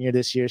 She a senior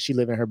this year. She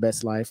living her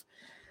best life.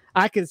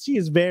 She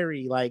is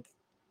very like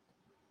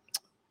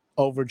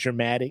over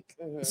dramatic.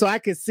 So I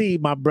could see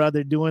my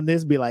brother doing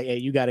this, be like, hey,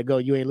 you got to go.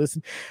 You ain't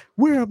listen.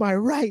 Where are my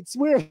rights?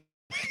 Where?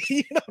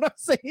 You know what I'm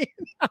saying?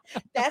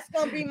 That's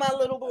going to be my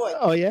little boy.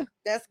 Oh, yeah?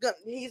 He's going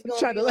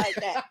to be like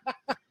that.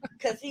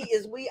 Because he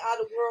is we are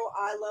the world.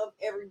 I love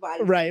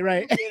everybody.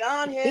 Right. Get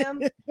on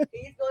him.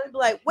 He's going to be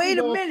like, wait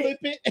a minute.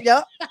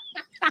 Yep.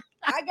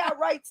 I got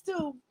rights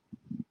too.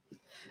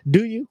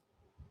 Do you?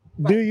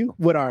 Right. Do you?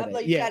 What are they?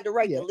 Like you got the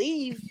right to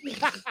leave.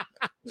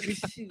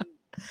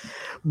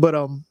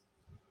 But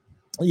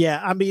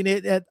yeah, I mean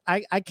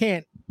I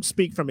can't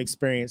speak from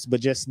experience, but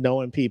just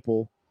knowing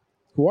people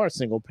who are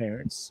single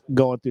parents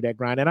going through that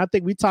grind. And I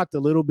think we talked a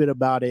little bit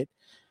about it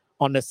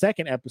on the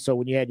second episode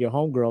when you had your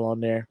homegirl on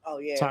there. Oh,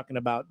 yeah. Talking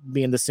about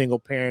being the single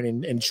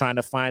parent and trying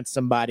to find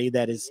somebody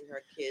that is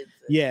her kids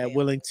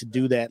willing to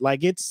do that.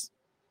 Like it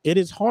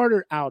is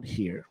harder out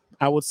here.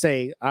 I would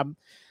say I'm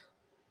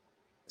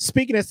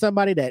speaking as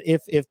somebody that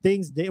if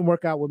things didn't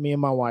work out with me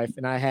and my wife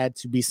and I had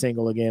to be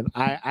single again,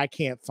 I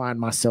can't find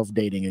myself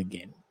dating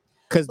again.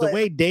 Because the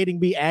way dating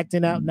be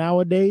acting out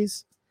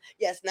nowadays.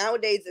 Yes,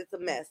 nowadays it's a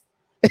mess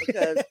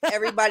because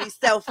everybody's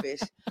selfish.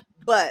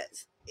 But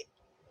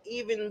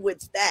even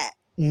with that,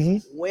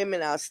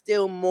 women are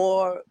still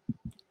more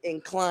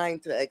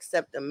inclined to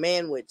accept a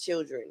man with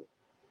children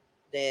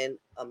than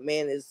a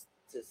man is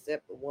to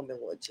accept a woman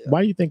with children.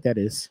 Why do you think that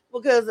is?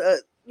 Because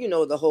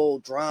the whole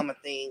drama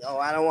thing. Oh,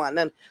 I don't want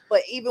none.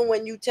 But even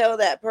when you tell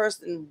that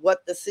person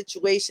what the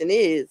situation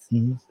is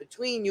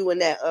between you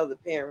and that other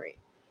parent,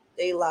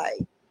 they like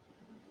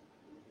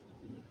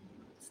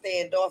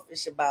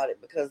standoffish about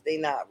it because they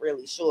not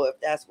really sure if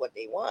that's what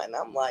they want. And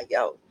I'm like,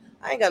 yo,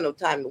 I ain't got no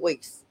time to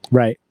waste.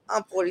 Right.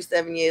 I'm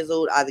 47 years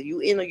old. Either you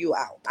in or you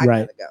out. I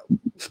gotta go.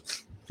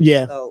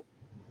 Yeah. So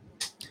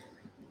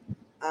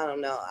I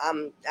don't know.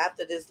 I'm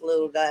after this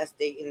little last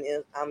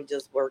dating, I'm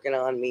just working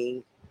on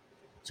me,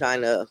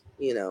 trying to,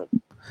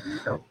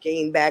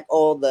 gain back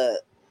all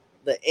the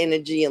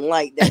energy and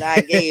light that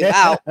I gave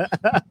out.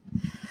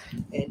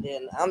 And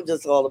then I'm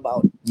just all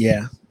about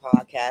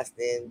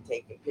podcasting,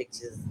 taking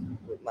pictures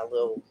with my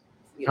little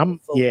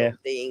photo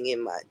thing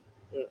in my.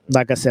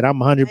 Like I said, I'm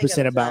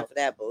 100% about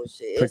that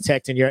bullshit.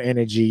 Protecting your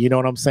energy. You know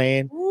what I'm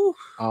saying?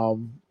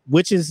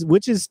 Which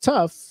is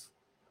tough.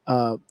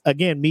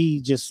 Again,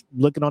 me just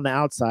looking on the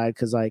outside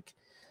because like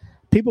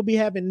people be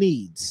having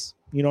needs.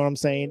 You know what I'm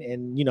saying?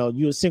 And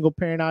you a single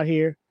parent out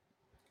here,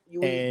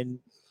 and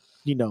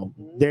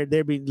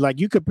there be like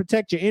you could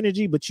protect your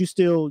energy, but you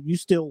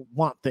still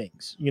want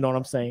things. You know what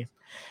I'm saying?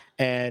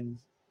 And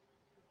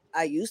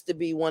I used to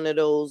be one of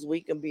those.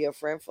 We can be a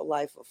friend for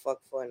life or fuck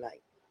for a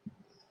night.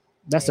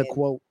 That's a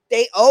quote.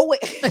 They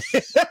always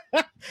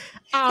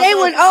they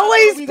would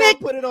always pick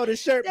put it on a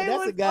shirt, but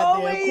that's a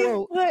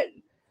goddamn quote.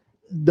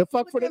 The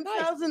fuck for the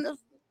night.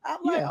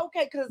 I'm like,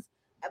 okay, because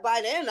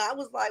by then I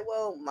was like,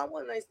 well, my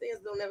one night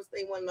stands don't ever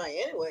stay one night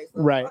anyway.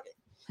 So right.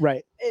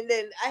 Right. And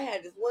then I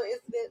had this one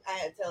incident. I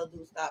had to tell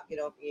dude, stop, get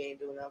off, you ain't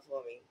doing nothing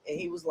for me. And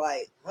he was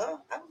like, huh?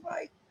 I was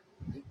like,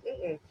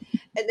 mm-mm.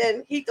 And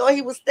then he thought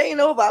he was staying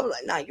over. I was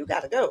like, nah, you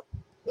gotta go.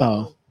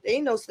 Oh. There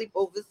ain't no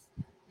sleepovers.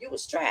 You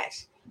was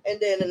trash. And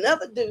then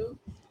another dude,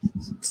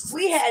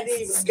 we hadn't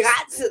even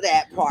got to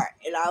that part.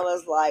 And I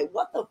was like,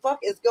 what the fuck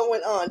is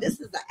going on? This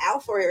is the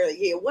alpha area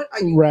here. What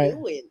are you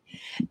doing?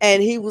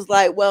 And he was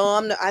like,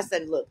 well, I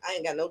said, look, I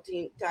ain't got no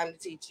time to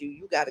teach you.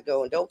 You got to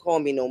go and don't call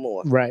me no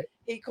more. Right.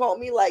 He called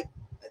me like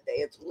a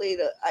day or two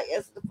later. I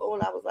answered the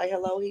phone. I was like,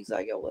 hello. He's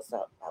like, yo, what's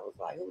up? I was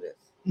like, who this?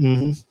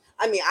 Mm-hmm.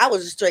 I mean, I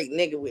was a straight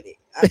nigga with it.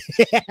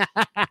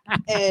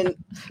 And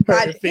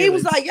he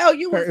was like, yo,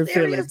 you were serious?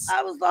 Feelings.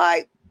 I was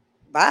like,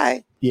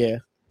 bye. Yeah.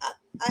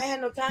 I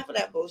had no time for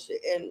that bullshit.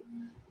 And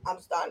I'm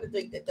starting to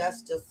think that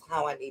that's just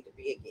how I need to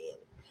be again.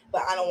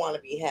 But I don't want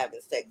to be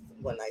having sex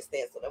one night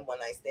stands. So then one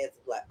night stands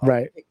is like, oh,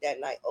 right. Pick that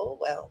night. Oh,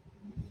 well.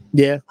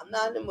 Yeah. I'm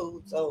not in the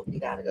mood, so you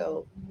got to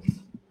go.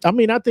 I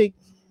mean, I think,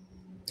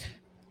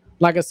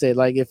 like I said,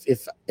 like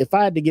if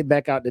I had to get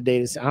back out to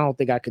dating, I don't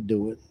think I could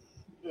do it.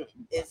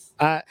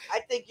 I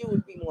think you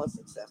would be more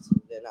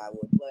successful than I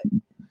would, but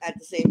at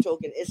the same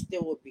token, it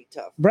still would be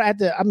tough. But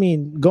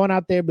going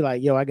out there, be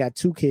like, yo, I got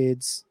 2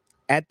 kids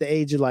at the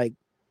age of like,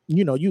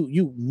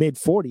 you mid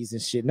 40s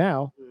and shit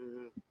now.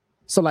 Mm-hmm.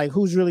 So like,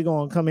 who's really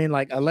going to come in?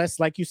 Like, unless,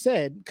 like you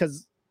said,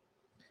 because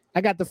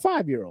I got the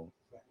 5-year-old.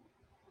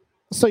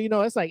 So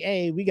it's like,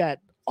 hey, we got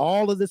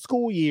all of the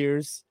school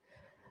years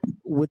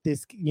with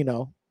this,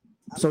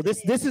 So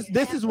this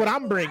is what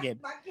I'm bringing.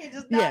 My kid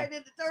just died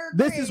in the 3rd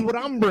grade. This is what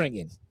I'm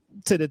bringing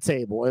to the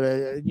table.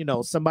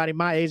 Somebody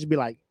my age would be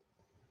like,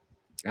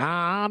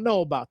 I don't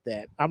know about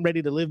that. I'm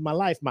ready to live my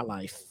life.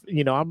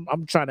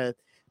 I'm trying to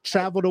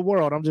travel the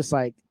world. I'm just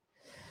like,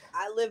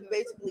 I live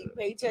basically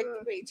paycheck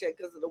to paycheck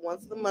because of the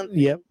once a month.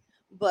 Yep.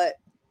 But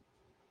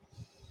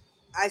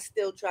I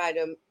still try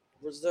to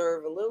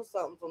reserve a little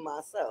something for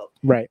myself.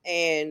 Right.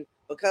 And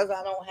because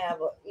I don't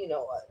have a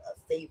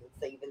savings,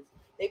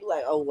 they be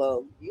like, oh,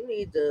 well, you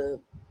need to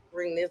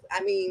bring this.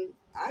 I mean,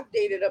 I've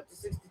dated up to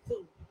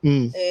 62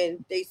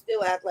 and they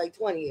still act like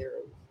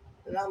 20-year-olds.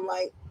 And I'm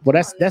like,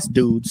 well, that's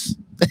dudes.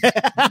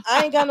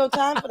 I ain't got no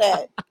time for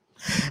that.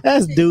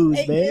 That's dudes,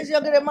 8 man. years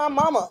younger than my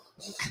mama.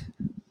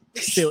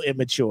 Still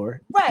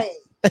immature. Right.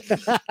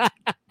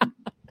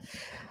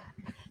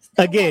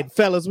 Again,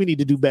 fellas, we need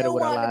to do better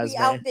with our lives,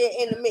 man. Out there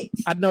in the mix.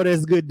 I know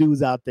there's good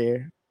dudes out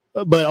there,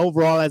 but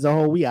overall, as a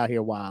whole, we out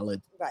here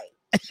wilding. Right.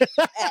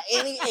 At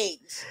any age.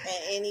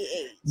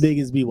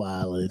 Niggas be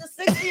wilding.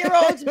 The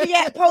 60-year-olds be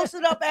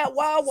posted up at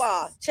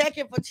Wawa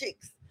checking for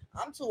chicks.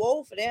 I'm too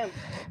old for them.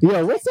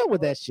 Yo, what's up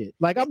with that shit?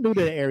 Like, I'm new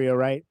to the area,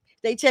 right?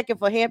 They checking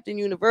for Hampton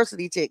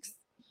University chicks.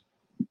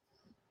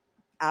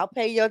 I'll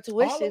pay your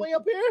tuition. All the way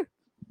up here?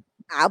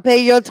 I'll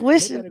pay your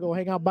tuition. They better go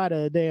hang out by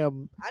the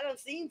damn. I done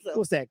seen some.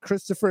 What's that?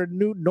 Christopher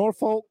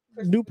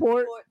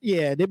Newport?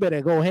 Yeah, they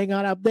better go hang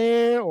out up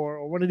there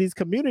or one of these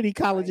community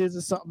colleges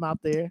or something out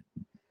there.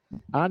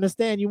 I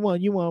understand you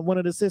want one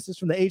of the sisters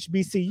from the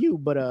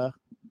HBCU, but you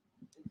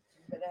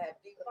better have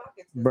deep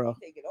pockets, bro.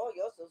 Taking all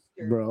your Social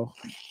Security. Bro,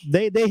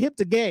 they hit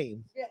the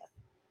game. Yeah.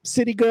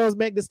 City girls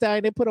make the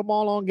style. They put them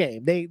all on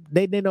game. They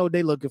know what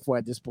they looking for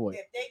at this point.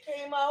 If they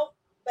came out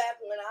back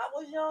when I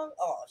was young,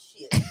 oh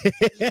shit.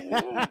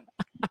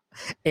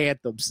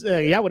 Anthems.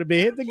 Y'all would have been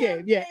hit the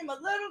game. Yeah. A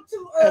little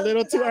too early. A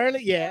little too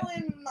early. Yeah.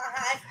 In my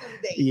high school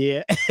days.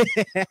 Yeah.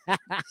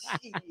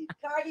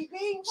 Cardi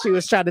B. She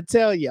was trying to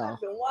tell y'all.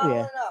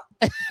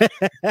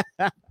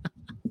 Up.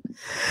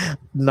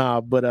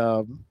 Nah,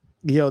 but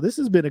yo, this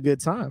has been a good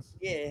time.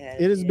 Yeah,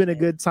 it has been a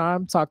good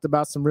time. Talked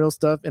about some real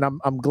stuff, and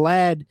I'm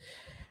glad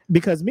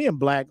because me and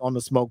Black on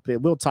the Smoke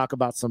Pit, we'll talk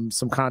about some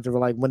controversy,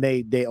 like when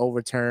they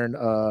overturn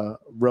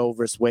Roe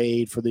versus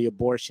Wade for the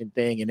abortion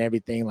thing and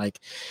everything. Like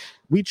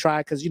we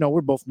try because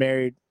we're both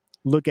married.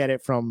 Look at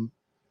it from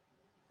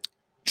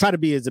try to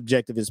be as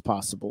objective as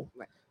possible.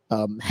 Right.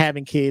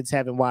 Having kids,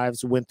 having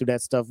wives who went through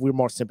that stuff, we're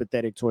more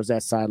sympathetic towards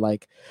that side.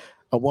 Like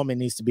a woman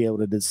needs to be able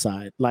to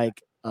decide.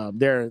 Like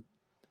there,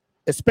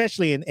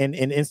 especially in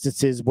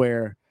instances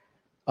where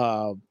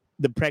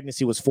the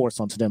pregnancy was forced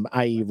onto them,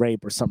 i.e.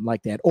 rape or something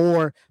like that,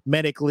 or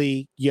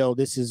medically,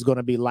 this is going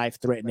to be life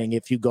threatening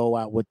if you go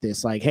out with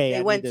this. Like, hey,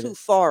 they went too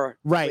far,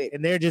 right?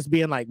 And they're just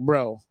being like,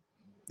 bro,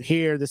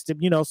 here,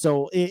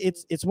 So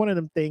it's one of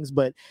them things.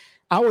 But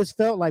I always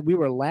felt like we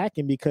were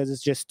lacking because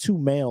it's just 2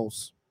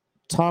 males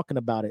talking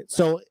about it. Right.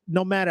 So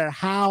no matter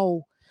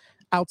how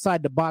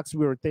outside the box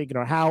we were thinking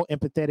or how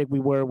empathetic we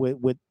were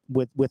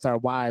with our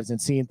wives and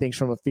seeing things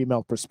from a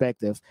female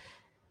perspective,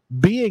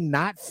 being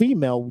not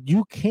female,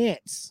 you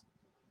can't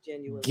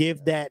genuinely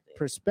give that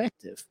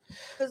perspective.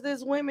 Because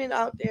there's women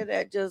out there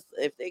that just,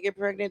 if they get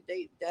pregnant,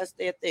 that's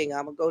their thing.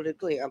 I'm gonna go to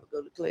clear. I'm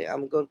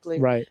gonna go to clear.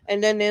 Right.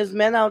 And then there's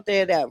men out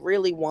there that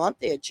really want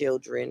their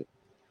children,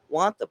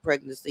 want the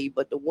pregnancy,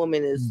 but the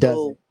woman is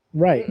so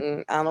right.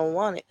 I don't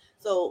want it.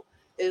 So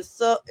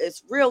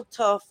it's real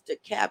tough to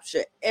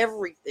capture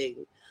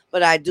everything.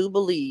 But I do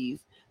believe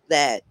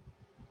that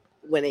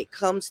when it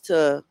comes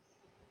to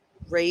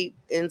rape,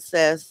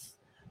 incest,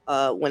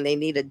 when they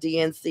need a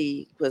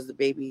DNC because the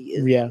baby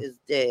is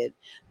dead.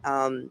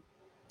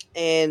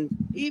 And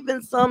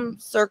even some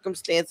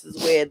circumstances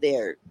where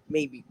they're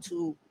maybe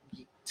too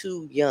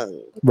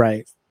young,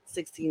 right,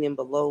 16 and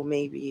below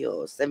maybe,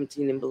 or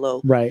 17 and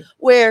below, right,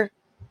 where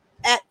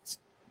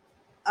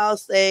I'll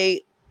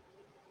say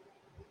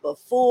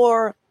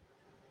before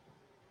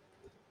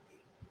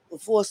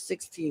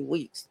 16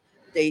 weeks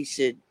they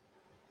should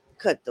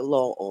cut the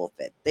law off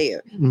at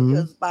there,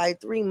 because by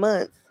 3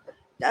 months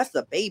that's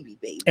a baby.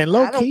 And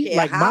low I don't key, care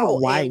like how my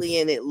wife,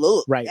 alien it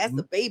looks, right? That's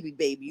a baby.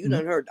 You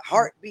done heard the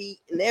heartbeat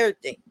and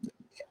everything.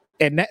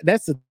 And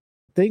that's the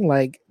thing.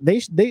 Like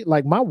they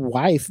like my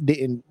wife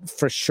didn't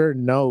for sure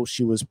know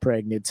she was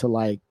pregnant till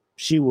like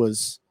she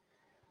was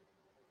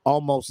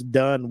almost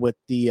done with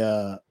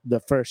the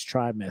first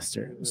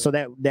trimester. Mm-hmm. So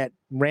that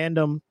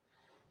random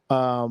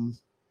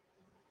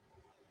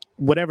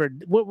whatever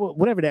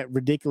that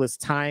ridiculous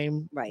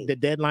time, right, the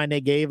deadline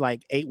they gave,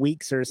 like 8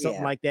 weeks or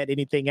something like that,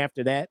 anything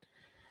after that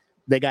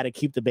they got to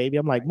keep the baby.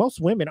 I'm like,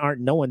 most women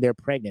aren't knowing they're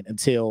pregnant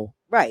until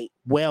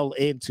well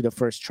into the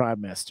first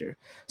trimester.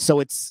 So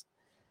it's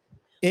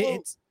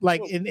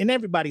like in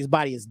everybody's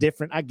body is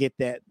different. I get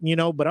that,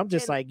 but I'm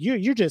just like,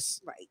 you're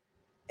just right.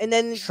 And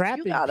then you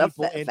gotta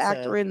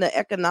factor in the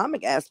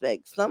economic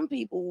aspect. Some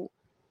people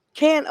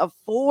can't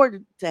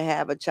afford to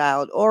have a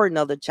child or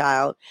another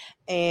child,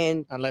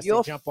 and unless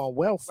they jump on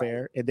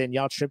welfare, and then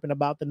y'all tripping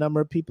about the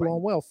number of people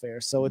on welfare.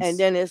 So it's, and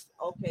then it's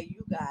okay,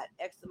 you got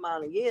X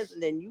amount of years,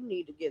 and then you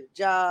need to get a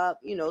job.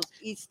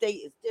 Each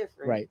state is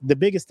different. Right. The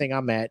biggest thing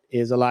I'm at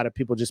is a lot of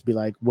people just be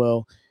like,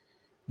 well,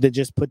 they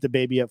just put the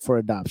baby up for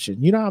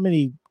adoption. You know how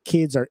many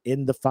kids are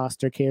in the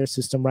foster care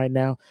system right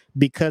now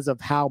because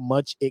of how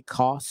much it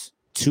costs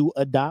to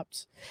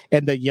adopt,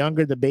 and the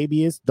younger the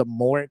baby is, the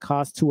more it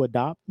costs to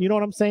adopt. You know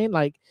what I'm saying?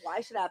 Like,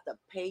 why should I have to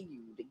pay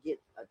you to get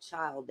a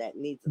child that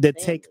needs to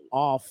take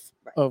off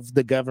of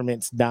the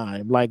government's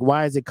dime? Like,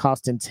 why is it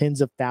costing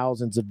tens of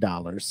thousands of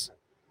dollars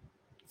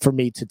for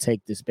me to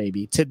take this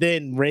baby, to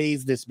then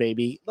raise this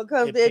baby?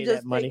 Because they're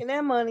just taking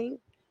that money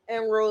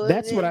and rolling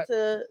it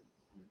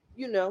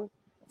into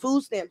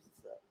food stamps.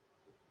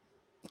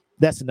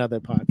 That's another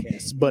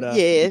podcast, but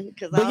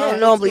because I don't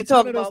normally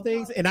talk about those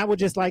things. And I would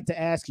just like to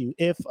ask you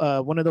if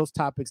one of those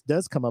topics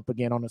does come up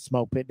again on a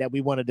smoke pit that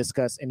we want to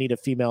discuss and need a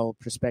female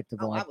perspective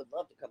on. I would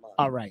love to come on.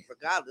 All right,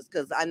 regardless,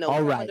 because I know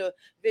all of the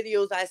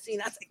videos I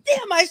seen, I said,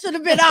 "Damn, I should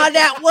have been on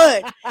that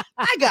one."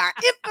 I got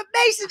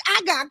information.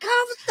 I got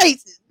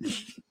conversations.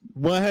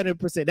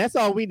 100%. That's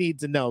all we need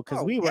to know,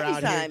 because we were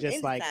out here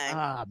just like,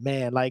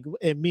 man, like,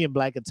 and me and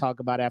Black could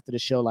talk about after the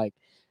show, like.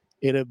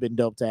 It'd have been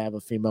dope to have a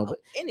female, but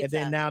and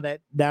then now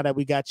that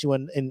we got you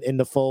in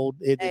the fold,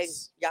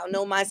 it's y'all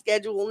know my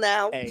schedule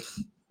now. Hey,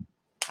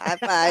 high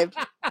five,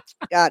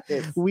 got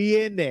this.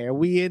 We in there.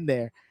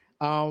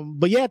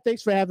 But yeah,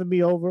 thanks for having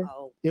me over.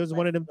 It was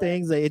one of them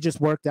things that it just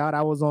worked out.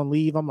 I was on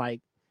leave. I'm like,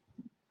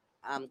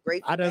 I'm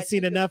grateful. I done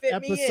seen enough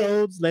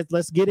episodes.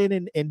 Let's get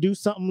in and do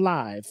something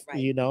live.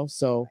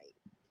 So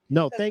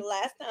no, the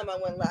last time I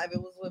went live, it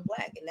was with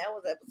Black, and that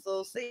was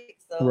episode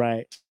 6. So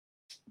right.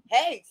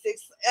 Hey,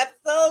 6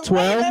 episodes.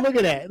 12. Look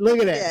at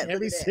that.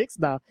 Every 6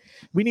 now.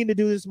 We need to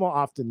do this more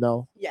often,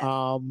 though.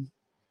 Yeah.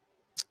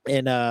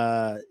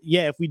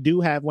 If we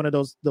do have one of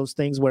those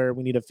things where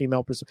we need a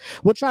female person,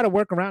 we'll try to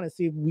work around and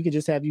see if we can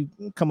just have you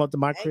come up to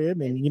my crib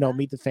and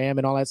meet the fam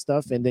and all that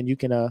stuff, and then you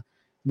can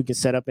we can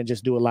set up and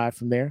just do it live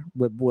from there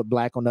with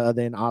Black on the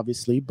other end,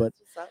 obviously. But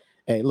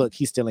hey, look,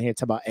 he's still in here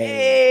talking about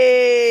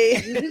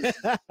hey.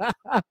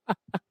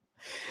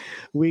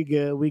 We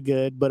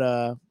good.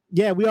 But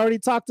yeah, we already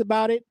talked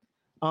about it.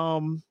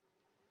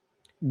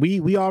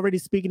 We already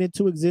speaking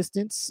into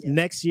existence.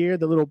 Next year,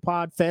 the little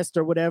pod fest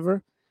or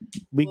whatever,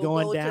 we'll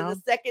going down to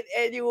the second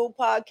annual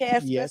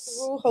podcast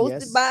festival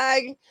hosted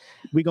by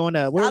we going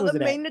to where was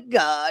it at? The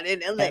God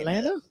in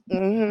Atlanta.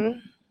 Mm-hmm.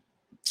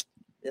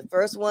 The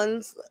first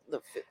one's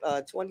the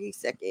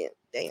 22nd.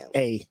 Damn.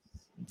 Hey,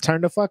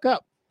 turn the fuck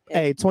up.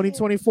 Hey,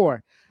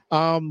 2024.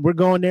 We're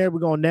going there. We're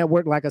going to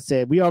network. Like I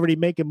said, we already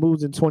making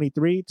moves in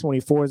 23.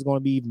 24 is going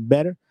to be even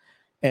better.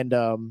 And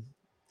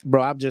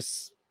bro, I'm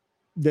just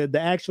the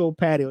actual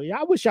patio.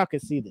 Yeah, I wish y'all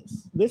could see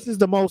this. This is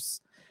the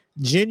most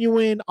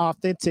genuine,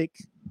 authentic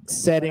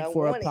setting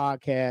for a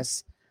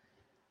podcast.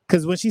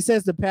 Because when she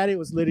says the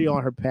patio, it's literally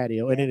on her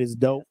patio, and it is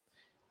dope.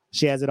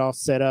 She has it all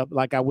set up.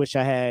 Like, I wish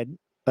I had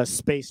a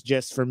space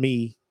just for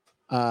me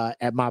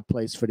at my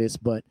place for this.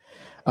 But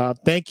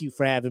thank you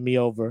for having me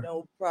over.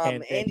 No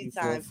problem.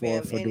 Anytime,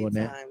 fam. For doing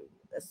that.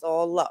 That's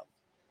all love.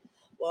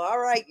 Well, all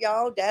right,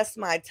 y'all. That's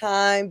my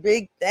time.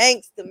 Big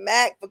thanks to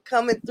Mac for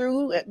coming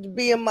through and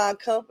being my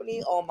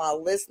company, all my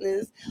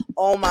listeners,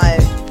 all my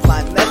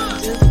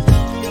messages.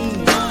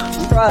 Please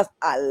trust.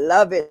 I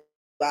love it.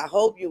 I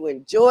hope you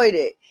enjoyed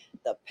it.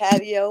 The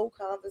patio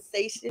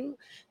conversation,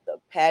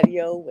 the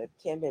patio with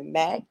Kim and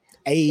Mac.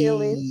 Hey.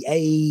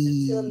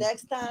 Until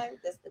next time,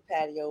 that's the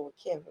patio with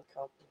Kim and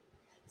Company.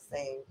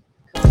 Same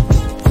company.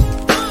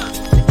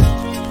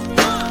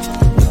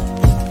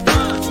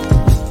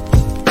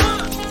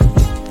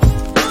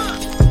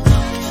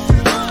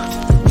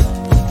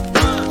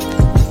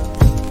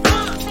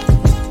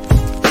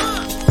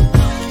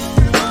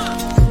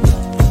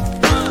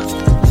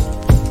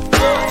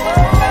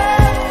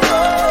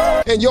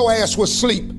 your ass was asleep.